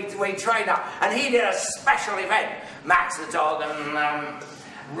we trained up, and he did a special event. Max the dog and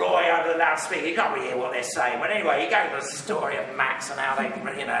Roy over the loudspeaker. You can't really hear what they're saying. But anyway, he gave us the story of Max and how they,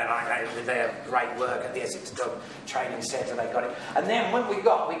 you know, like with their great work at the Essex Dog Training Centre, they got it. And then when we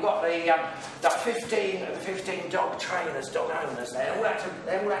got the 15 dog trainers, dog owners, they all had to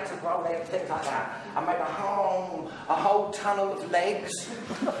roll their things like that and make a whole tunnel of legs.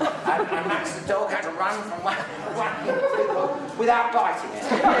 and Max the dog had to run from one without biting it.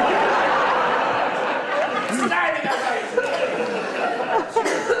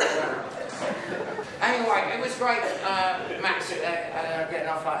 Anyway, it was great, Max getting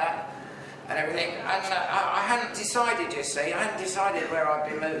off like that and everything. And I hadn't decided, you see, where I'd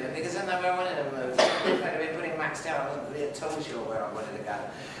be moving, because I didn't know where I wanted to move. I'd been putting Max down, I wasn't really at all sure where I wanted to go.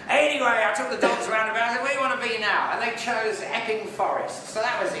 Anyway, I took the dogs round about, I said, where do you want to be now? And they chose Epping Forest, so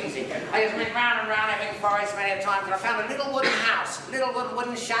that was easy. I just went round and round Epping Forest many a time, and I found a little wooden house,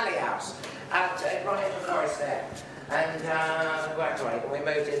 wooden chalet house, right in the forest there. And we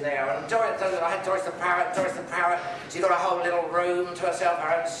moved in there, and I had Doris the parrot. She got a whole little room to herself,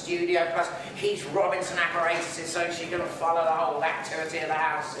 her own studio, plus Heath Robinson apparatuses, so she could follow the whole activity of the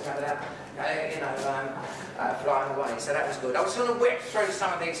house, flying away. So that was good. I was going to whip through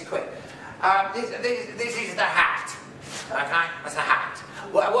some of these quick. This is the hat. Okay, that's the hat.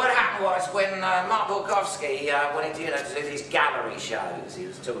 What happened was when Mark Bulkowski wanted to do these gallery shows he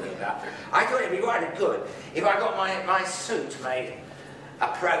was talking about, I thought it'd be really good if I got my suit made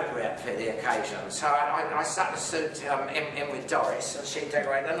appropriate for the occasion. So I stuck the suit in with Doris, and she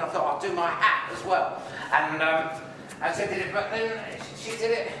decorated it, and I thought I'll do my hat as well. And I did it, but then she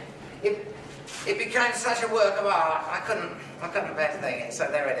did it. It became such a work of art. I couldn't bear thinking it. So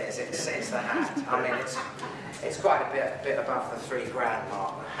there it is. It's the hat. I mean, it's quite a bit above the $3 grand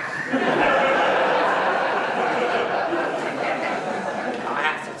mark. I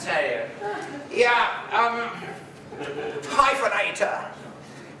have to tell you. Yeah, Hyphenator.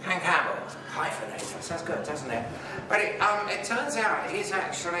 Ken Campbell. Hyphenator. Sounds good, doesn't it? But it turns out it is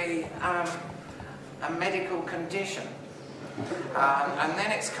actually a medical condition. And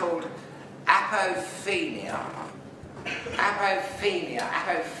then it's called apophenia.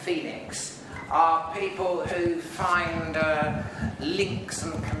 Apophenics are people who find links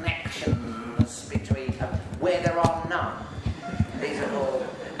and connections between them where there are none. These are called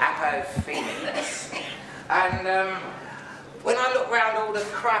apophenics. And when I look round all the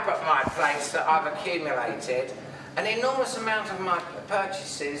crap at my place that I've accumulated, an enormous amount of my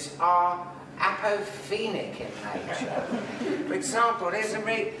purchases are apophenic in nature. For example, there's a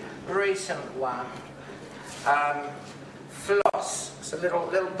recent one. Floss. It's a little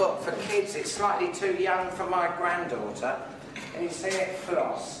book for kids. It's slightly too young for my granddaughter. And you see it,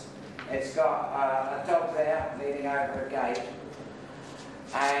 Floss. It's got a dog there leaning over a gate.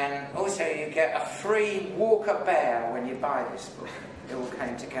 And also you get a free Walker Bear when you buy this book. It all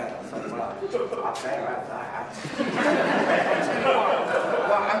came together. I thought, well, I'll better have that.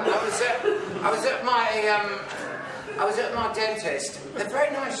 Well, I was at my dentist. They're very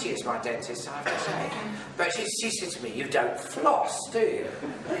nice, she is, my dentist, I have to say. But she said to me, you don't floss, do you?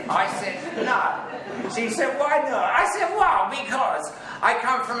 I said, no. She said, why not? I said, well, because I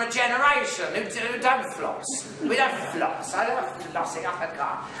come from a generation who don't floss. We don't floss. I don't flossing up a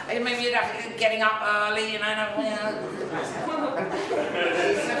car. I mean, maybe you'd have to getting up early, you know.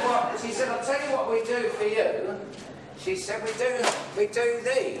 She said, I'll tell you what we do for you. She said, we do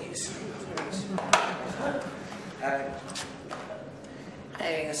these. You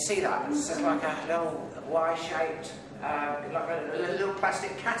can see that. It's just like a little Y-shaped, like a little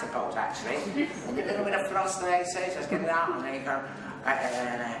plastic catapult, actually. And a little bit of floss there, so just get it out, and then you go.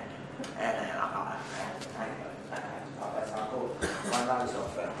 One of those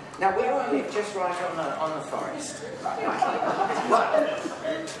off. Now, where I live, just right on the forest.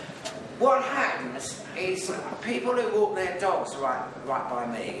 What happens is people who walk their dogs right by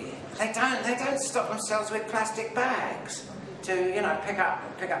me, they don't stop themselves with plastic bags to, pick up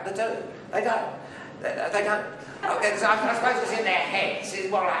the do. They don't. They don't. Okay, I suppose it's in their heads.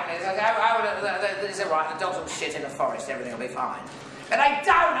 What happens is, it's all right, the dogs will shit in the forest, everything will be fine. But they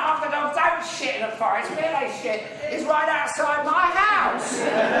don't. Half the dogs don't shit in the forest. Where they shit is right outside my house.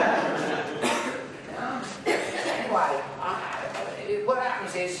 Anyway, what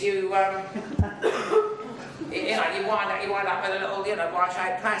happens is you you know, you wind up with a little, you know,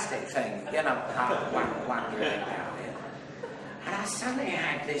 Y-shaped plastic thing, you know, one and I suddenly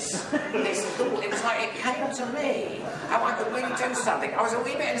had this thought. It was like it came to me how I could really do something. I was a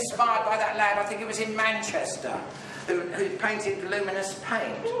wee bit inspired by that lad, I think it was in Manchester, who painted luminous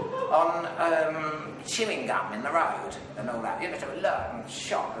paint on chewing gum in the road and all that. You know, to learn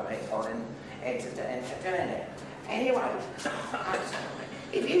shock of people into doing it. Anyway,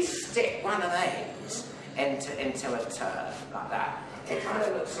 if you stick one of these into a turd like that, it kind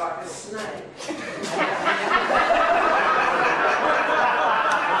of looks like a snake.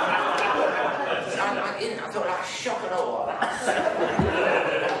 I thought, like, shock and awe.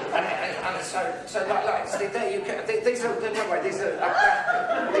 So there you can, these are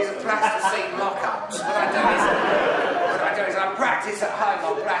plasticine mock-ups. What I do is I practice at home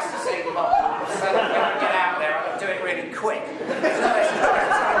on plasticine mock-ups, so that when I get out there, I can do it really quick. It's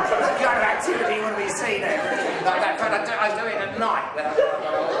the kind of activity you want to be seen in. Like that, but I do it at night when I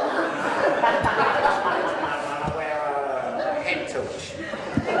wear a head torch.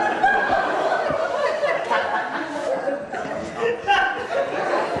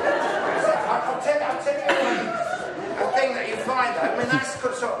 I mean, that's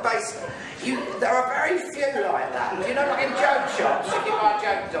sort of basic. There are very few like that. You know, like in joke shops, if you buy a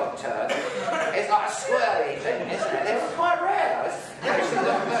joke dog turd, it's like a swirly thing, isn't it? They're quite rare.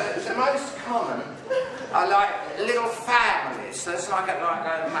 Actually, the most common are like little families. So it's like a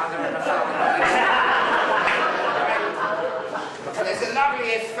mother and a father. And there's a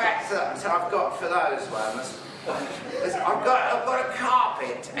lovely effect that I've got for those ones. I've got a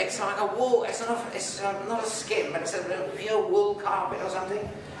carpet. It's like a wool. It's not a skin, but it's a pure wool carpet or something.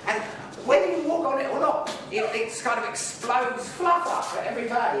 And whether you walk on it or not, it kind of explodes fluff up every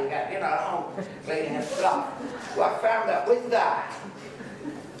day. You get, you know, oh, cleaning of fluff. Well, I found that with that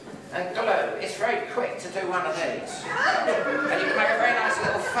and glue, it's very quick to do one of these. And you can make a very nice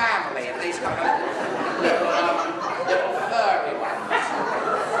little family of these kind of little furry ones.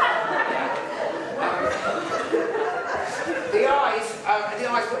 The eyes,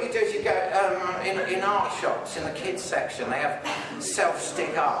 what you do is you go in art shops, in the kids section, they have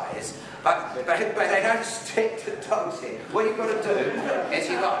self-stick eyes, but they don't stick to dogs in. What you've got to do is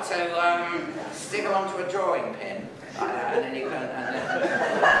you've got to stick them onto a drawing pin, and then you can...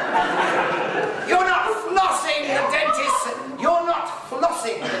 You're not flossing the dentist... You're not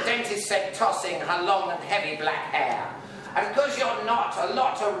flossing the dentist said, tossing her long and heavy black hair. And because you're not, a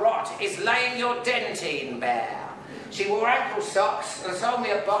lot of rot is laying your dentine bare. She wore ankle socks and sold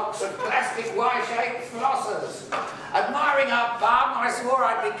me a box of plastic Y-shaped flossers. Admiring her bum, I swore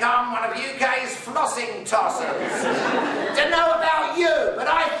I'd become one of UK's flossing tossers. Don't know about you, but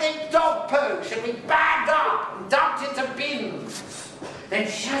I think dog poo should be bagged up and dumped into bins. Then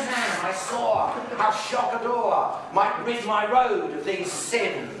shazam, I saw how Shockador might rid my road of these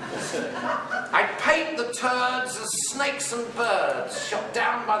sins. I'd paint the turds as snakes and birds shot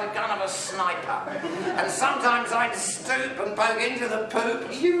down by the gun of a sniper. And sometimes I'd stoop and poke into the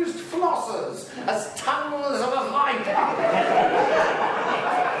poop, used flossers as tongues of a viper.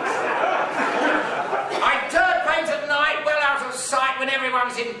 I'd turd paint at night, well out of sight when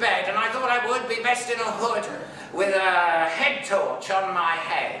everyone's in bed, and I thought I would be best in a hood with a head torch on my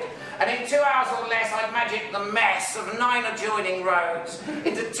head. And in 2 hours or less, I'd magic the mess of 9 adjoining roads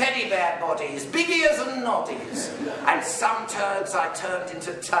into teddy bear bodies, big ears and noddies. And some turds I turned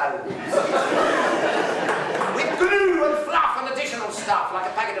into toads. With glue and fluff and additional stuff, like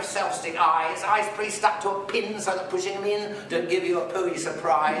a packet of self-stick eyes pre-stuck to a pin so that pushing them in don't give you a pooey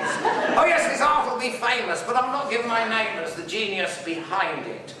surprise. Oh yes, this art will be famous, but I'll not give my neighbours the genius behind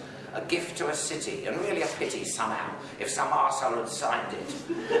it. A gift to a city, and really a pity somehow if some arsehole had signed it.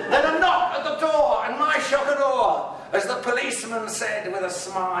 Then a knock at the door, and my Shockador, as the policeman said with a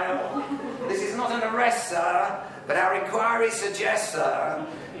smile, "This is not an arrest, sir, but our inquiry suggests, sir,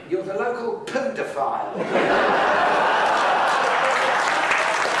 you're the local poodophile."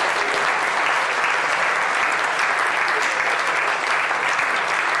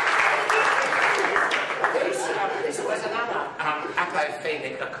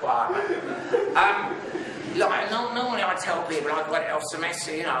 Apophenic acquirement. Normally I tell people I've got it off some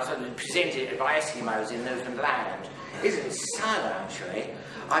Eskimo, you know, I was presented by Eskimos in Newfoundland. Isn't so, actually?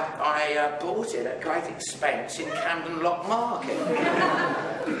 I bought it at great expense in Camden Lock Market for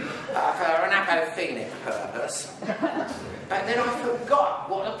an apophenic purpose. But then I forgot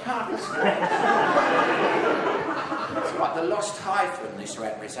what the purpose was. It's like the lost hyphen this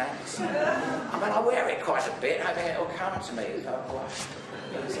represents. I mean, I wear it quite a bit, hoping it'll come to me.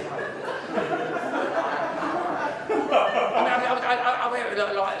 I wear it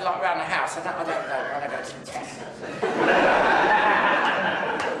like around the house. I don't know. I don't go to the test.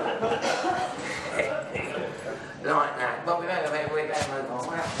 Like that. Well, we better move on.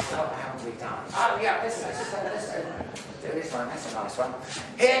 What have we done? Oh, yeah, let's do this one. That's a nice one.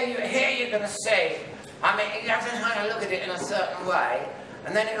 Here you're going to see. I mean, you have to kind of look at it in a certain way,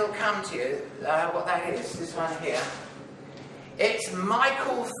 and then it'll come to you what that is. This one here. It's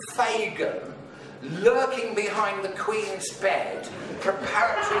Michael Fagan lurking behind the Queen's bed,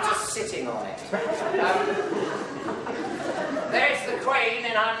 preparatory to sitting on it. There's the Queen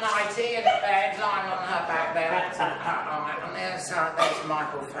in her nightie in bed, lying on her back there. And there's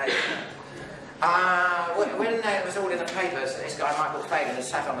Michael Fagan. When it was all in the papers, this guy Michael Fagan had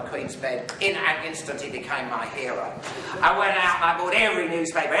sat on the Queen's bed, in an instant he became my hero. I went out and I bought every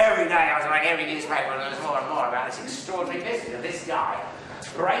newspaper, every day I was like every newspaper, and there was more and more about this extraordinary visit of this guy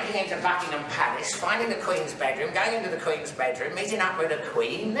breaking into Buckingham Palace, finding the Queen's bedroom, going into the Queen's bedroom, meeting up with the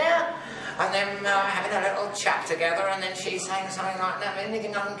Queen there, and then having a little chat together, and then she's saying something like, "No,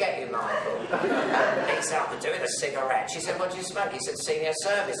 anything I can get you, Michael?" And he's out to do with a cigarette. She said, "What do you smoke?" He said, "Senior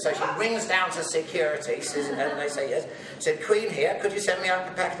service." So she rings down to security, says, and they say yes. Said, "Queen here, could you send me out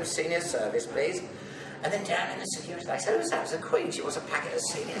a packet of senior service, please?" And then down in the security, they said, "Who's that?" It was the Queen. She was a packet of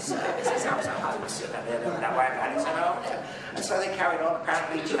senior services. That was a hoax. That way about it. So, and so they carried on,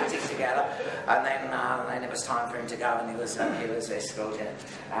 apparently chatting together. And then it was time for him to go, and he was escorted.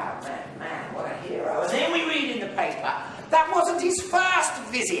 Oh, man, what a hero. And then we read in the paper, that wasn't his first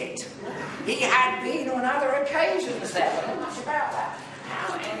visit. He had been on other occasions there, but not much about that.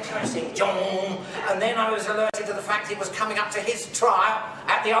 How interesting, John. And then I was alerted to the fact he was coming up to his trial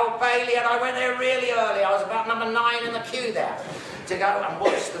at the Old Bailey, and I went there really early. I was about number 9 in the queue there to go and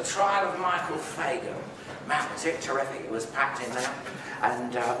watch the trial of Michael Fagan. Man, was it terrific. It was packed in there.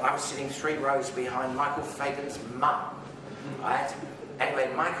 And I was sitting 3 rows behind Michael Fagan's mum. Right? Anyway,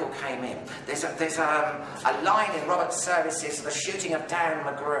 Michael came in. There's a line in Robert's Services, The Shooting of Dan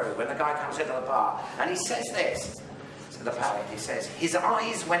McGrew, when the guy comes into the bar, and he says this. The poet, he says, his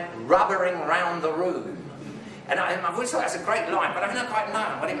eyes went rubbering round the room. And I've always thought that's a great line, but I've not quite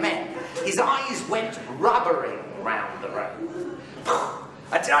known what it meant. His eyes went rubbering round the room.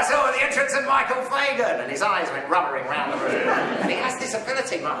 Until I saw the entrance of Michael Fagan, and his eyes went rubbering round the room. And he has this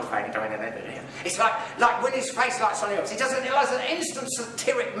ability, Michael Fagan, doing it. It's like when his face lights on yours, he does an instant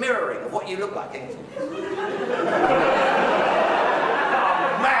satiric mirroring of what you look like. Oh,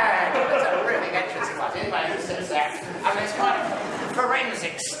 man! That's a terrific entrance it was. Anyway, he sits there. And there's kind of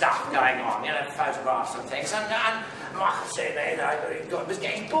forensic stuff going on, you know, photographs and things. And Michael said, he was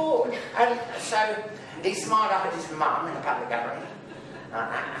getting bored. And so he smiled up at his mum in the public gallery.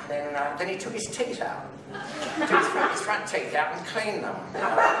 Then he took his teeth out. Took his front teeth out and cleaned them.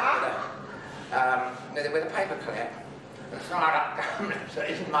 With a paper clip. And smiled up at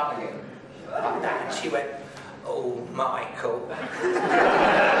his mum again. Like that. And she went, "Oh, Michael."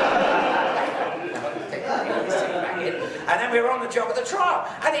 And then we were on the job of the trial,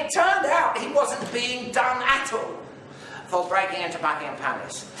 and it turned out he wasn't being done at all for breaking into Buckingham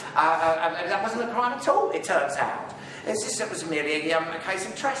Palace. That wasn't a crime at all, it turns out. It was merely a case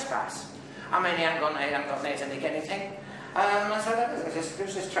of trespass. I mean, he hadn't gone there to nick anything. So it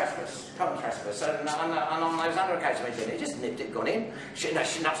was just trespass, common trespass. And on those other occasions we did it, just nipped it, gone in, shooting up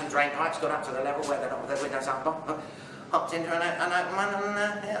some drain pipes, got up to the level where the windows are, hopped into an open one,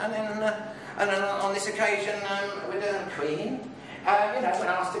 and then on this occasion, with the Queen, when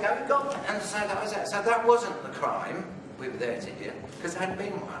asked to go, we got one. And so that was it. So that wasn't the crime we were there to do, because there hadn't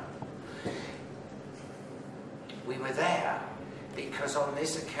been one. We were there because on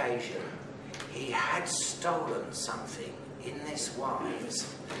this occasion, he had stolen something in this wise.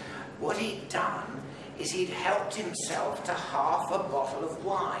 What he'd done is he'd helped himself to half a bottle of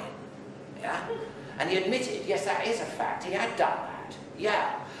wine. Yeah? And he admitted, yes, that is a fact, he had done that.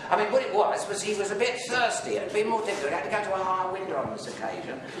 Yeah. I mean, what it was he was a bit thirsty. It had been more difficult. He had to go to a higher window on this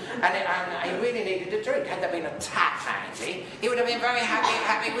occasion. And he really needed a drink. Had there been a tap handy, he would have been very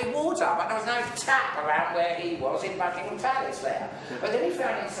happy with water. But there was no tap around where he was in Buckingham Palace there. But then he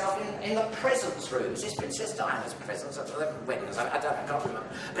found himself in the presence rooms. This Princess Diana's presence at the windows. I can't remember.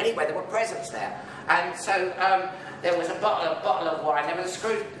 But anyway, there were presents there. And so there was a bottle of wine. There was a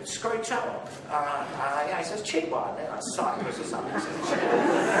screw top. It says cheap wine. Like Cyprus or something.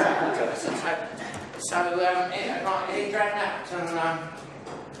 He drank that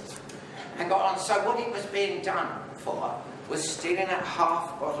and got on. So what he was being done for was stealing that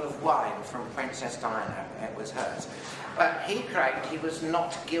half bottle of wine from Princess Diana. It was hers. But he claimed he was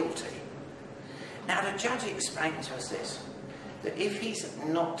not guilty. Now the judge explained to us this, that if he's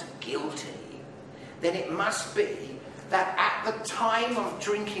not guilty, then it must be that at the time of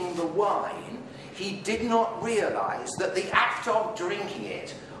drinking the wine, he did not realise that the act of drinking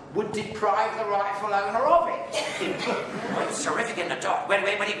it would deprive the rightful owner of it. Well, it was terrific in the dock. When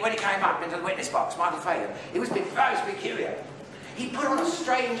he came up into the witness box, Michael Fagan, it was most peculiar. He put on a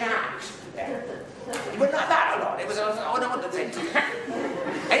strange act. He wouldn't like that a lot. It was an odd thing.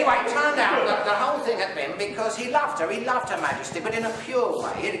 Anyway, it turned out that the whole thing had been because he loved Her Majesty, but in a pure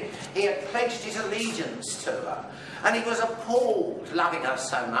way. He had pledged his allegiance to her. And he was appalled, loving her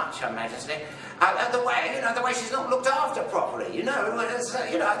so much, Her Majesty, the way she's not looked after properly, they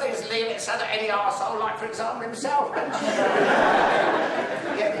just leave it so that any arsehole, like, for example, himself, can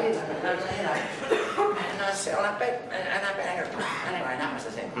get in, and sit on a bed, anyway, that was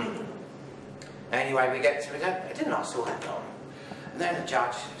the thing. Anyway, it didn't last all that long. And then the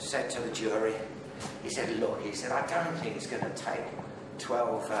judge said to the jury, he said, I don't think it's going to take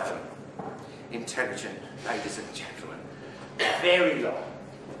 12 intelligent ladies and gentlemen very long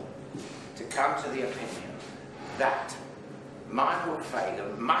to come to the opinion that Michael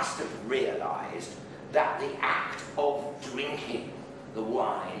Fagan must have realised that the act of drinking the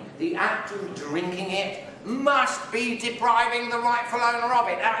wine, the act of drinking it, must be depriving the rightful owner of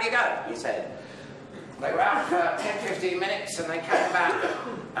it. Out you go, he said. They were out for 10-15 minutes and they came back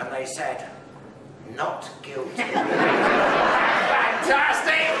and they said, not guilty.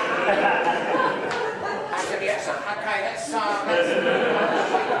 Fantastic! I said, yes, sir. Okay, let's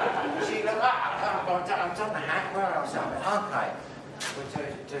she looked up. I've done the hat. Where else? Okay. We'll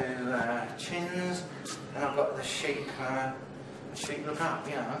do chins, and I've got the sheep look up.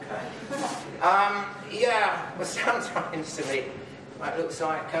 Yeah, okay. Yeah, well, sometimes to me, it looks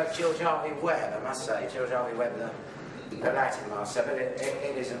like George Harvey Webb, I must say. George Harvey Webb, the Latin master, but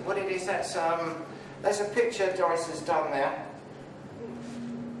it isn't. What it is, there's a picture Doris has done there.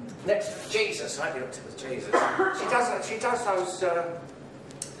 Next to Jesus, I looked at with Jesus. She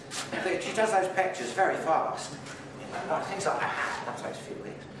does those pictures very fast. Things like that. That takes a few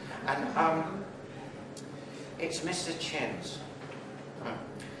weeks. And it's Mr. Chins.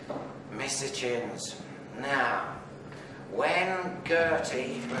 Mr. Chins. Now, when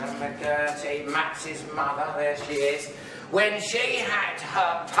Gertie, remember Gertie, Max's mother, there she is, when she had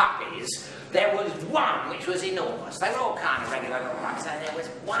her puppies, there was one which was enormous. They were all kind of regular little puppies, and there was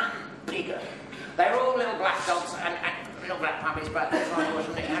one bigger. They were all little black dogs and little black puppies, but this one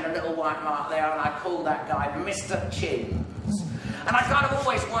wasn't. It had a little white mark there, and I called that guy Mr. Chins. And I kind of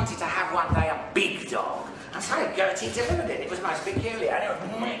always wanted to have one day a big dog. And so Gertie delivered it. It was most peculiar.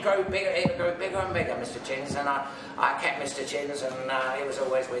 And it grew bigger, and bigger, Mr. Chins. And I kept Mr. Chins, and he was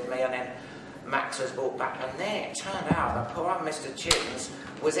always with me. And then Max was brought back. And then it turned out that poor Mr. Chins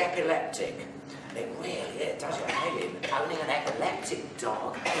was epileptic. It really does your head in, owning an epileptic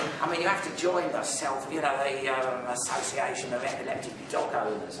dog. I mean, you have to join the Association of Epileptic Dog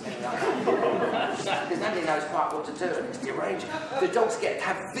Owners. Because nobody knows quite what to do, and it's deranged. The dogs get to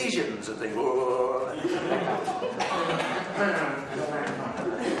have visions of things.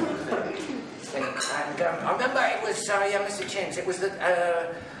 And I remember it was, Mr. Chins, it was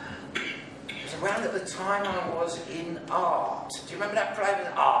around at the time I was in art. Do you remember that play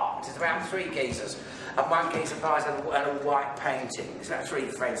with art? It's around three geezers, and one geezer buys a white painting. It's about three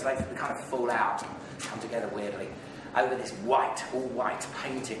friends. They kind of fall out and come together weirdly over this all white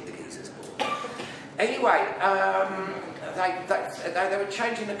painting the geezers bought. Anyway, they were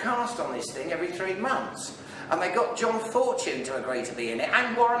changing the cast on this thing every 3 months. And they got John Fortune to agree to be in it,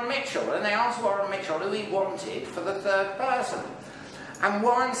 and Warren Mitchell. And they asked Warren Mitchell who he wanted for the third person. And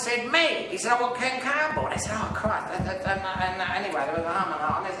Warren said, me. He said, I want Ken Campbell. And I said, oh, Christ. And anyway, they were and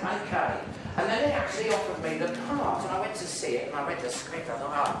I said, okay. And then they actually offered me the part, and I went to see it, and I read the script. I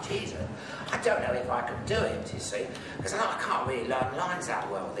thought, oh, Jesus, I don't know if I could do it, you see, because I can't really learn lines that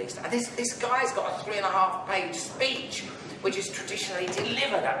well these days. This guy's got a 3.5-page speech, which is traditionally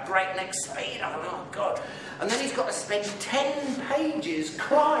delivered at breakneck speed. I thought, oh, God. And then he's got to spend 10 pages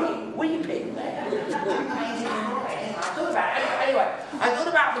crying, weeping there. 10 pages crying. I thought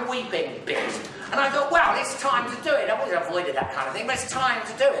about the weeping bit, and I thought, well, it's time to do it. I've always avoided that kind of thing, but it's time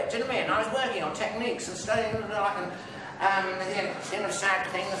to do it. Do you know what I mean? And I was working on techniques and studying, sad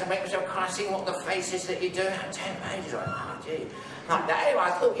things, and making myself kind of seeing what the face is that you do. 10 pages, like, oh, gee. Like that. Anyway,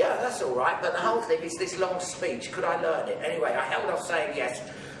 I thought, yeah, that's all right, but the whole thing is this long speech. Could I learn it? Anyway, I held off saying yes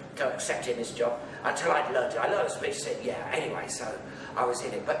to accepting this job until I'd learned it. I learned the speech, said yeah. Anyway, so I was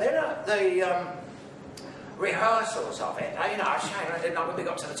in it. But then the rehearsals of it, I was showing, when we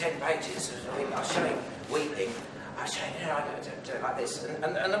got to the 10 pages, I was showing weeping. I was showing, I do it like this.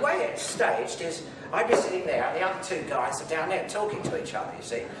 And the way it's staged is, I'd be sitting there, and the other two guys are down there talking to each other, you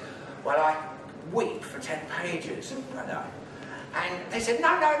see. Well, week for 10 pages. And they said,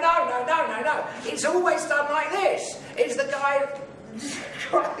 no. It's always done like this. It's the guy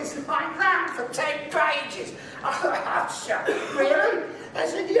cries like that for 10 pages. Oh, shut. Really? I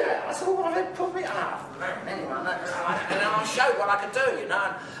said, yeah. I said, well, they put me up. Anyway, and I showed what I could do, you know.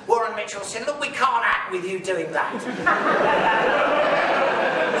 And Warren Mitchell said, look, we can't act with you doing that.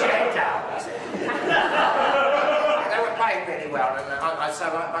 Check out, I said. They were playing really well, and so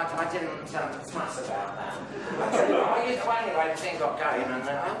I didn't fuss about that. Anyway, the thing got going, and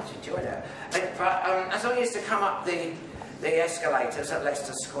I enjoyed it. But as I used to come up the escalators at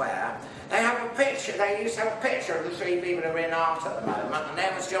Leicester Square, they used to have a picture of the three people who were in art at the moment, and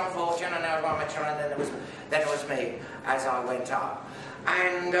there was John Fortune, and there was Warren Mitchell, and then it was me as I went up.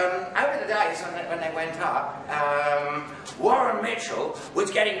 And over the days when they went up, Warren Mitchell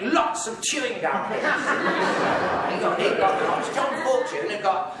was getting lots of chewing gum. he got lots. John Fortune had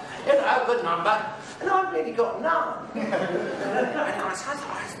got a good number, and I've really got none. And I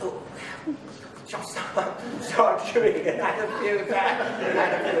thought, just started chewing and had a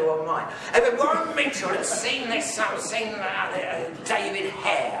few on mine. And Warren Mitchell had seen this, David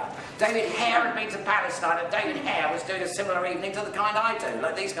Hare. David Hare had been to Palestine, and David Hare was doing a similar evening to the kind I do,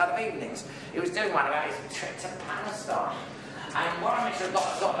 like these kind of evenings. He was doing one about his trip to Palestine. And Warren Mitchell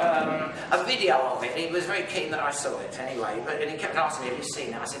got a video of it. He was very keen that I saw it anyway, and he kept asking me, have you seen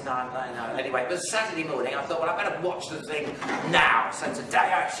it? I said, no. Anyway, it was Saturday morning. I thought, well, I better watch the thing now. So today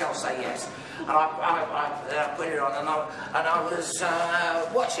I shall say yes. And I put it on, and I was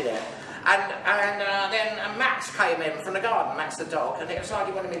watching it. And then Max came in from the garden, Max the dog, and he decided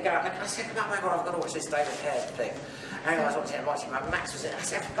he wanted me to go out. And I said, no, I've got to watch this David Hare thing. And I was watching, Max was in. I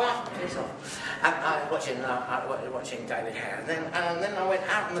said, please on. And I was watching David Hare. And then I went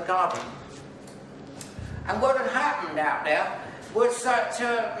out in the garden. And what had happened out there was that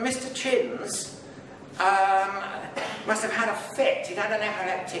Mr. Chins must have had a fit. He'd had an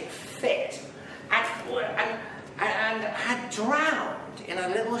epileptic fit. And had drowned in a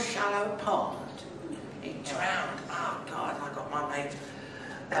little shallow pond. He drowned. Oh, God, I got my mate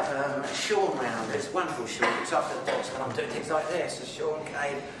Sean round. It's wonderful, Sean. It's after the dogs when I'm doing things like this. So Sean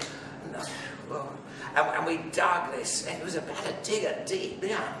came, and we dug this. And it was about to dig a deep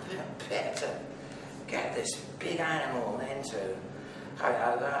pit to get this big animal into.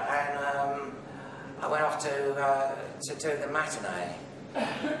 And I went off to do the matinee.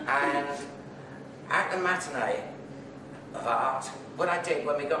 And at the matinee of art, what I did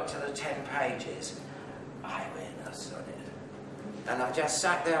when we got to the 10 pages, I went nuts on it. And I just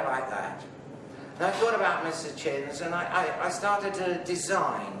sat there like that. And I thought about Mr. Chins, and I started to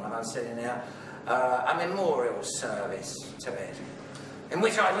design, when I was sitting there, a memorial service to it, in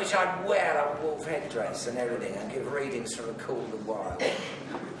which I'd wear a wolf headdress and everything, and give readings from the Call of the Wild,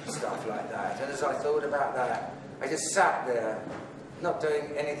 stuff like that. And as I thought about that, I just sat there, not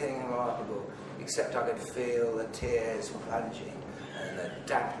doing anything remarkable, except I could feel the tears plunging and the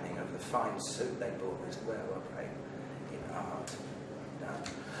dampening of the fine suit they bought me to wear operating in art.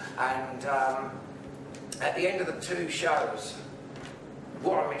 And at the end of the 2 shows,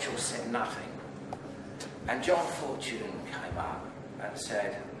 Warren Mitchell said nothing. And John Fortune came up and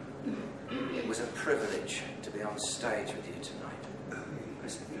said, it was a privilege to be on stage with you tonight. I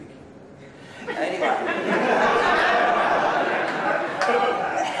said, thank you. Anyway.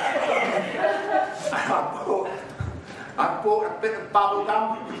 I bought a bit of bubble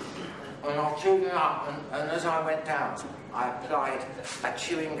gum and I chewed it up, and as I went down, I applied a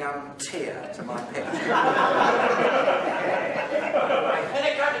chewing gum tear to my picture. Then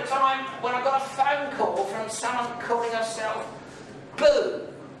it came a time when I got a phone call from someone calling herself Boo.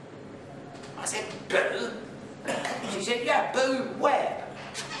 I said, Boo? She said, yeah, Boo Webb.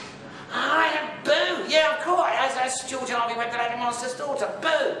 I am Boo, yeah, of course. That's George Harvey went to Lady Master's daughter.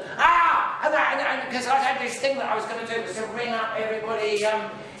 Boo! And because I had this thing that I was going to do was to ring up everybody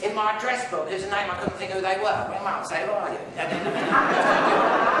in my address book. There's a name I couldn't think who they were. Ring them up and say, who are you?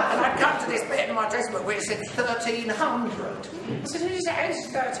 And I'd come to this bit in my address book where it said 1300. I said, who's that? It's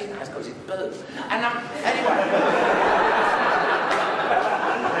 1300. It's because it's Boo. And anyway.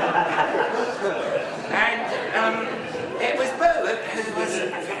 It was Boo who was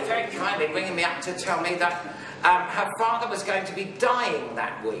very kindly ringing me up to tell me that her father was going to be dying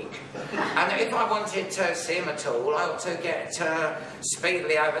that week, and if I wanted to see him at all, I ought to get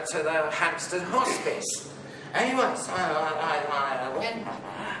speedily over to the Hampstead Hospice. Anyway, so I went,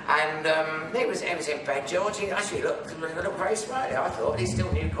 and he was in bed, George. He actually looked very smiley. I thought he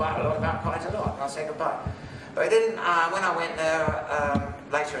still knew quite a lot about quite a lot, and I said goodbye. But he didn't. When I went there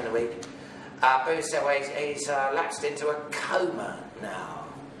later in the week, Boo said, well, he's lapsed into a coma now.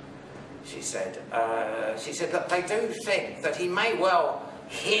 she said, that they do think that he may well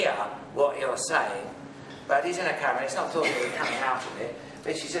hear what you're saying, but he's in a coma, it's not thought that we're coming out of it.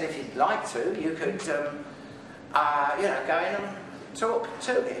 But she said if you'd like to, you could, go in and talk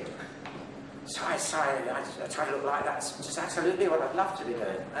to him. So I try to look like that's just absolutely what I'd love to be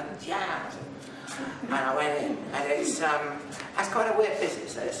doing. And yeah, and I went in, and it's, that's quite a weird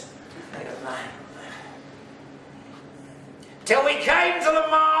business, this. Till we came to the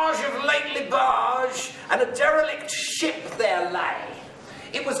marge of Lake Libarge, and a derelict ship there lay.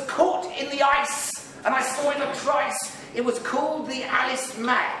 It was caught in the ice, and I saw it a trice. It was called the Alice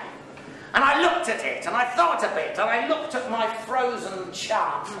May. And I looked at it, and I thought a bit, and I looked at my frozen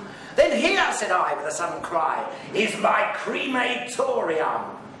chum. Then here, said I, with a sudden cry, is my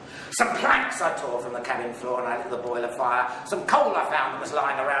crematorium. Some planks I tore from the cabin floor and I lit the boiler fire. Some coal I found that was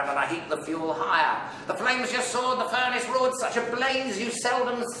lying around and I heaped the fuel higher. The flames just soared, the furnace roared, such a blaze you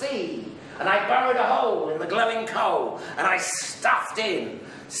seldom see. And I burrowed a hole in the glowing coal and I stuffed in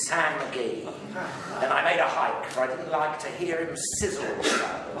Sam McGee. Then I made a hike, for I didn't like to hear him sizzle so.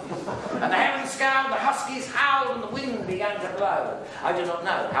 And the heavens scowled, the huskies howled, and the wind began to blow. I do not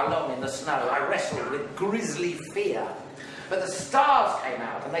know how long in the snow I wrestled with grisly fear. But the stars came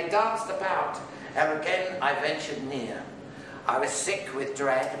out, and they danced about, and again I ventured near. I was sick with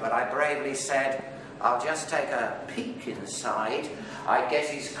dread, but I bravely said, I'll just take a peek inside. I guess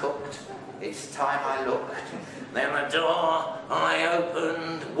he's cooked. It's time I looked. Then the door I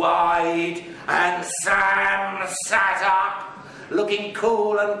opened wide, and Sam sat up, looking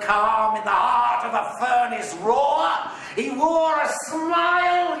cool and calm in the heart of the furnace roar. He wore a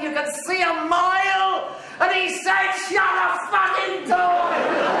smile, you could see a mile, and he said, shut the fucking door!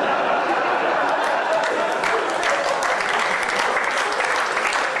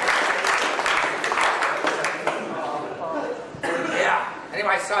 Yeah,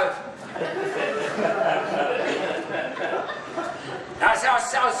 anyway, so...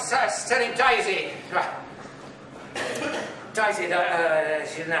 I was telling Daisy... Daisy that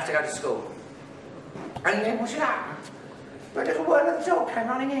she didn't have to go to school. And then what should happen? But a little word of the dog came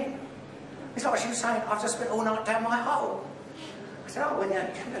running in. It's like she was saying, I've just spent all night down my hole. I said, oh, well, yeah,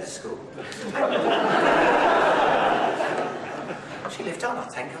 you can go to school. She lived on, I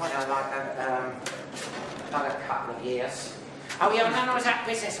think, like a couple of years. Oh, yeah, and then I was at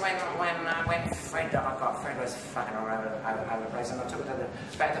business when Fred, I've got a friend who was fucking all over the place, and I took her to the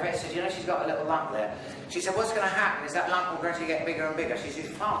vet. The vet said, you know, she's got a little lump there. She said, what's going to happen is that lump will gradually get bigger and bigger. She said,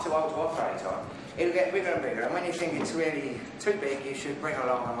 she's far too old to operate on. It'll get bigger and bigger, and when you think it's really too big, you should bring her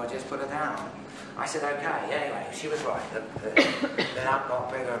along and we'll just put her down. I said, okay. Anyway, she was right. The lump got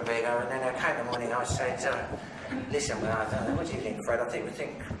bigger and bigger, and then I came in the morning, I said, listen, what do you think, Fred? I think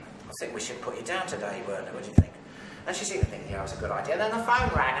we should put you down today, Werner. What do you think? And she seemed to think, yeah, it was a good idea. And then the phone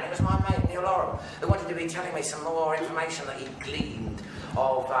rang, and it was my mate, Neil Laurel, who wanted to be telling me some more information that he'd gleaned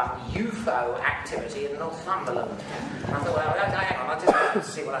of UFO activity in Northumberland. And I thought, well, hang on, I just wanted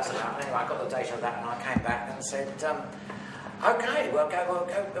to see what that's about. And anyway, I got the data of that, and I came back and said, okay, we'll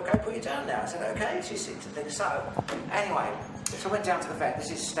go put you down now. I said, okay, she seemed to think so. Anyway, so I went down to the vet.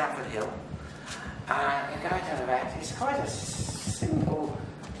 This is Stamford Hill. And going to the vet, it's quite a simple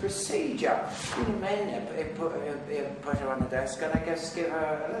procedure. Men put her on the desk and they just give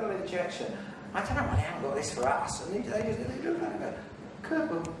her a little injection. I don't know why they haven't got this for us. And they just do like a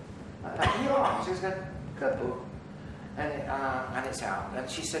kerboom. Like in your arm. She was going, kerboom. And it's out. And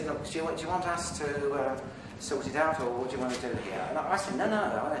she said, look, do you want us to sort it out, or what do you want to do here? And I said, no,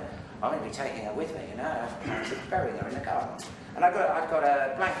 I'm going to be taking her with me, you know. I said, burying her in the garden. And I've got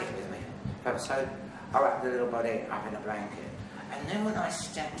a blanket with me. So I wrapped the little body up in a blanket. And then when I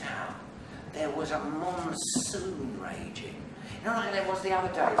stepped out, there was a monsoon raging. You know, like there was the other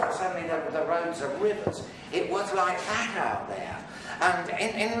days, where suddenly the roads are rivers. It was like that out there. And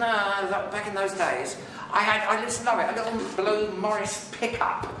back in those days, I just love it. A little blue Morris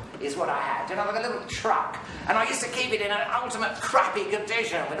pickup is what I had. You know, like a little truck. And I used to keep it in an ultimate crappy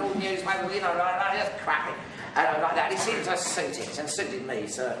condition with all newspapers, you know, like just crappy. Like that. It seemed to suit it, and suited me,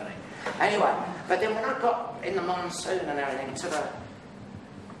 certainly. Anyway, but then when I got in the monsoon and everything to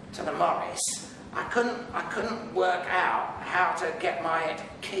the Morris, I couldn't work out how to get my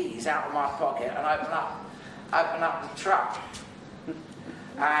keys out of my pocket and open up the truck.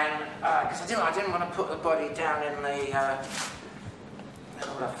 And because I didn't want to put the body down in the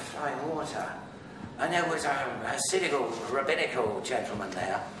flowing water. And there was a Hasidical, rabbinical gentleman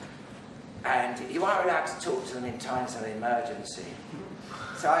there, and you are allowed to talk to them in times of emergency.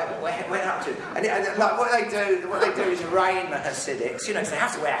 So I went up to, and like what they do is rain the Hasidics, you know, so they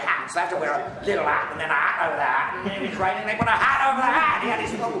have to wear hats. They have to wear a little hat and then a hat over the hat, and then if it's raining, they put a hat over the hat. He had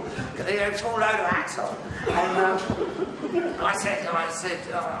his full load of hats on. And I said,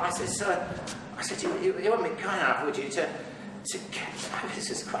 you wouldn't be kind enough, would you, to get,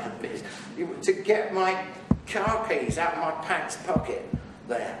 this is quite a bit, to get my car keys out of my pants pocket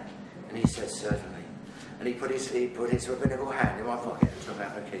there? And he said, certainly. And he put his rabbinical hand in my pocket and took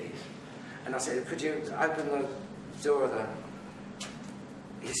out the keys. And I said, could you open the door of the...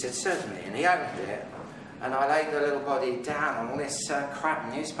 He said, certainly. And he opened it, and I laid the little body down on all this crap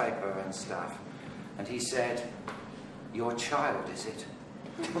newspaper and stuff. And he said, your child, is it?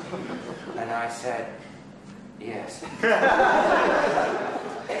 And I said, yes.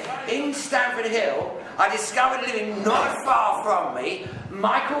 In Stamford Hill, I discovered living not far from me,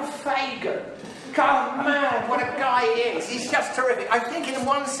 Michael Fagan. Oh man, what a guy he is. He's just terrific. I think in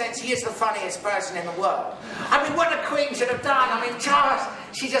one sense he is the funniest person in the world. I mean, what the Queen should have done, I mean, Charles,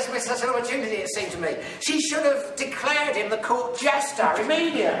 she just missed such an opportunity, it seemed to me. She should have declared him the court jester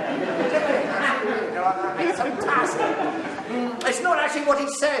immediately. It's fantastic. It's not actually what he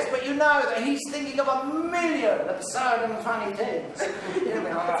says, but you know that he's thinking of a million absurd and funny things.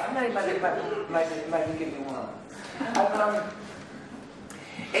 Maybe give me one.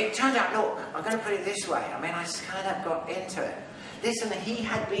 It turned out, look, I'm going to put it this way. I mean, I kind of got into it. Listen, he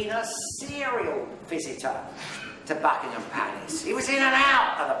had been a serial visitor to Buckingham Palace. He was in and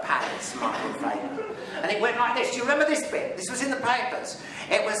out of the palace, Michael Fagan. And it went like this. Do you remember this bit? This was in the papers.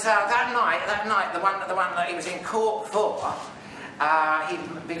 It was that night, the one that he was in court for.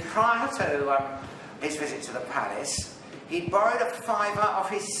 He'd been prior to his visit to the palace. He'd borrowed a fiver off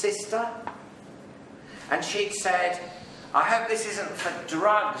his sister, and she'd said, I hope this isn't for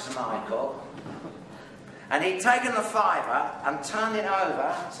drugs, Michael. And he'd taken the fiver and turned it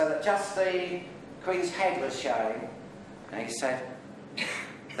over so that just the Queen's head was showing. And he said,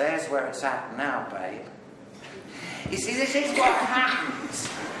 there's where it's at now, babe. You see, this is what happens.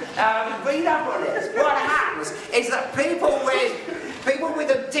 Read up on this. What happens is that people with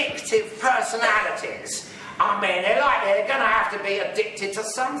addictive personalities, I mean, they're going to have to be addicted to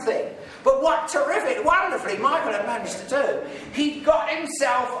something. But what terrific, wonderfully Michael had managed to do, he got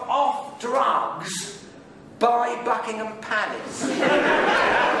himself off drugs by Buckingham Palace.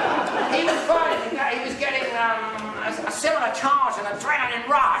 He was finding that he was getting a similar charge, an adrenaline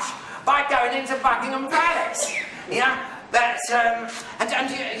rush, by going into Buckingham Palace. Yeah? That's, and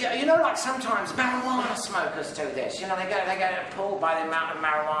you know, like sometimes marijuana smokers do this. You know, they get appalled by the amount of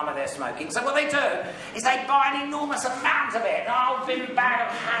marijuana they're smoking. So what they do is they buy an enormous amount of it, an old big bag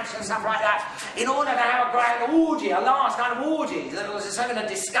of hash and stuff like that, in order to have a grand orgy, a large kind of orgy. They're going to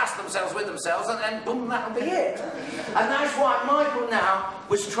discuss themselves with themselves, and then boom, that'll be it. And that's why Michael now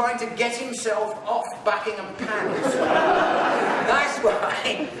was trying to get himself off Buckingham Palace. That's why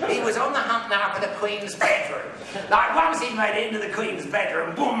he was on the hunt now for the Queen's bedroom. Like once he made it into the Queen's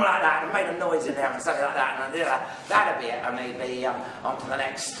bedroom, boom, like that, and made a noise in there and something like that, and that'd be it, and he'd be on to the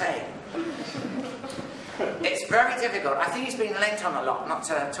next thing. It's very difficult. I think he's been lent on a lot not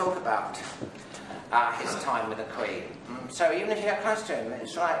to talk about his time with the Queen. So even if you get close to him,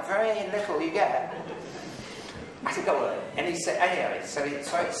 it's like very little you get. I said, go on. And he said, anyway, so it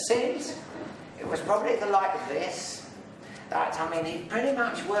seems it was probably the light of this that, I mean, he pretty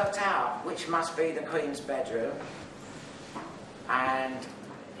much worked out which must be the Queen's bedroom. And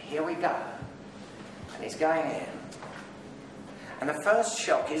here we go. And he's going in. And the first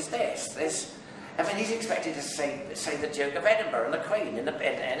shock is this. I mean, he's expected to see the Duke of Edinburgh and the Queen in a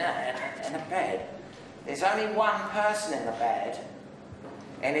bed. There's only one person in the bed,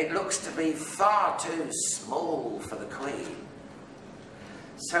 and it looks to be far too small for the Queen.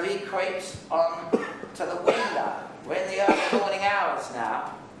 So he creeps on to the window. We're in the early morning hours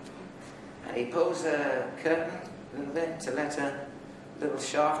now, and he pulls the curtain a little bit to let a little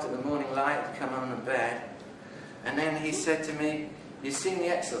shaft of the morning light come on the bed. And then he said to me, "You seen The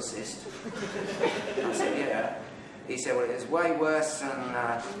Exorcist?" I said, "Yeah." He said, "Well, it's way worse than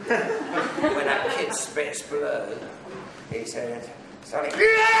when that kid spits blood." He said, "Sorry,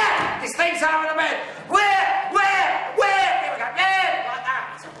 yeah! This thing's out of the bed! Where? Here we go, yeah! Like that."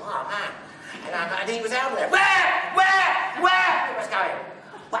 I said, "Oh, man." And he was out there. Where? He was going.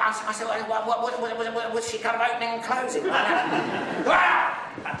 Well, I said, what's she kind of opening and closing? Like that.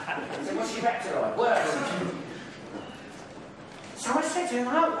 I said, what's she back to like? Worse. So I said to him,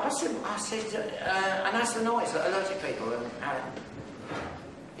 and that's the noise that alerted people. And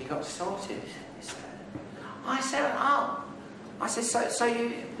he got sorted, he said. I said, oh. I said, so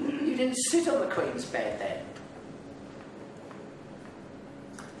you didn't sit on the Queen's bed then?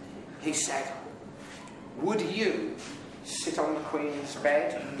 He said, "Would you sit on the Queen's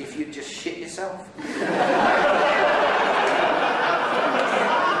bed if you'd just shit yourself?"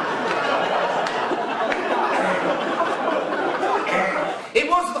 It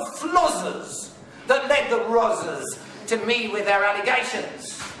was the flozzers that led the rozzers to me with their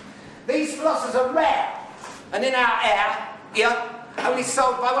allegations. These flossers are rare, and in our area, only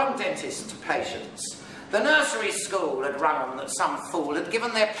sold by one dentist to patients. The nursery school had rung them that some fool had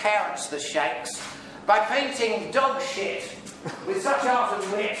given their parents the shakes by painting dog shit with such art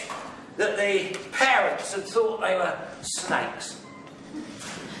and wit that the parents had thought they were snakes.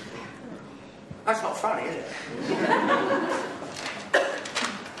 That's not funny, is it?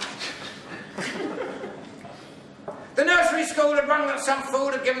 The nursery school had rung that some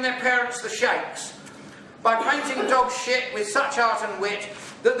fool had given their parents the shakes by painting dog shit with such art and wit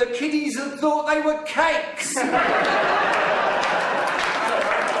that the kiddies had thought they were cakes. There we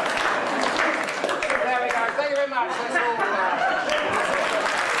go. Thank you very much. That's all.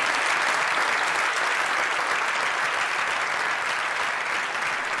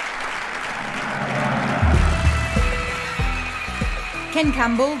 Ken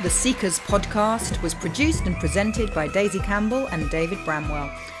Campbell, The Seekers podcast, was produced and presented by Daisy Campbell and David Bramwell,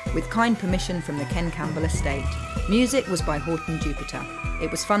 with kind permission from the Ken Campbell estate. Music was by Horton Jupiter.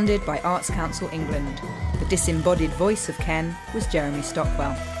 It was funded by Arts Council England. The disembodied voice of Ken was Jeremy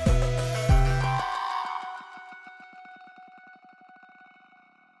Stockwell.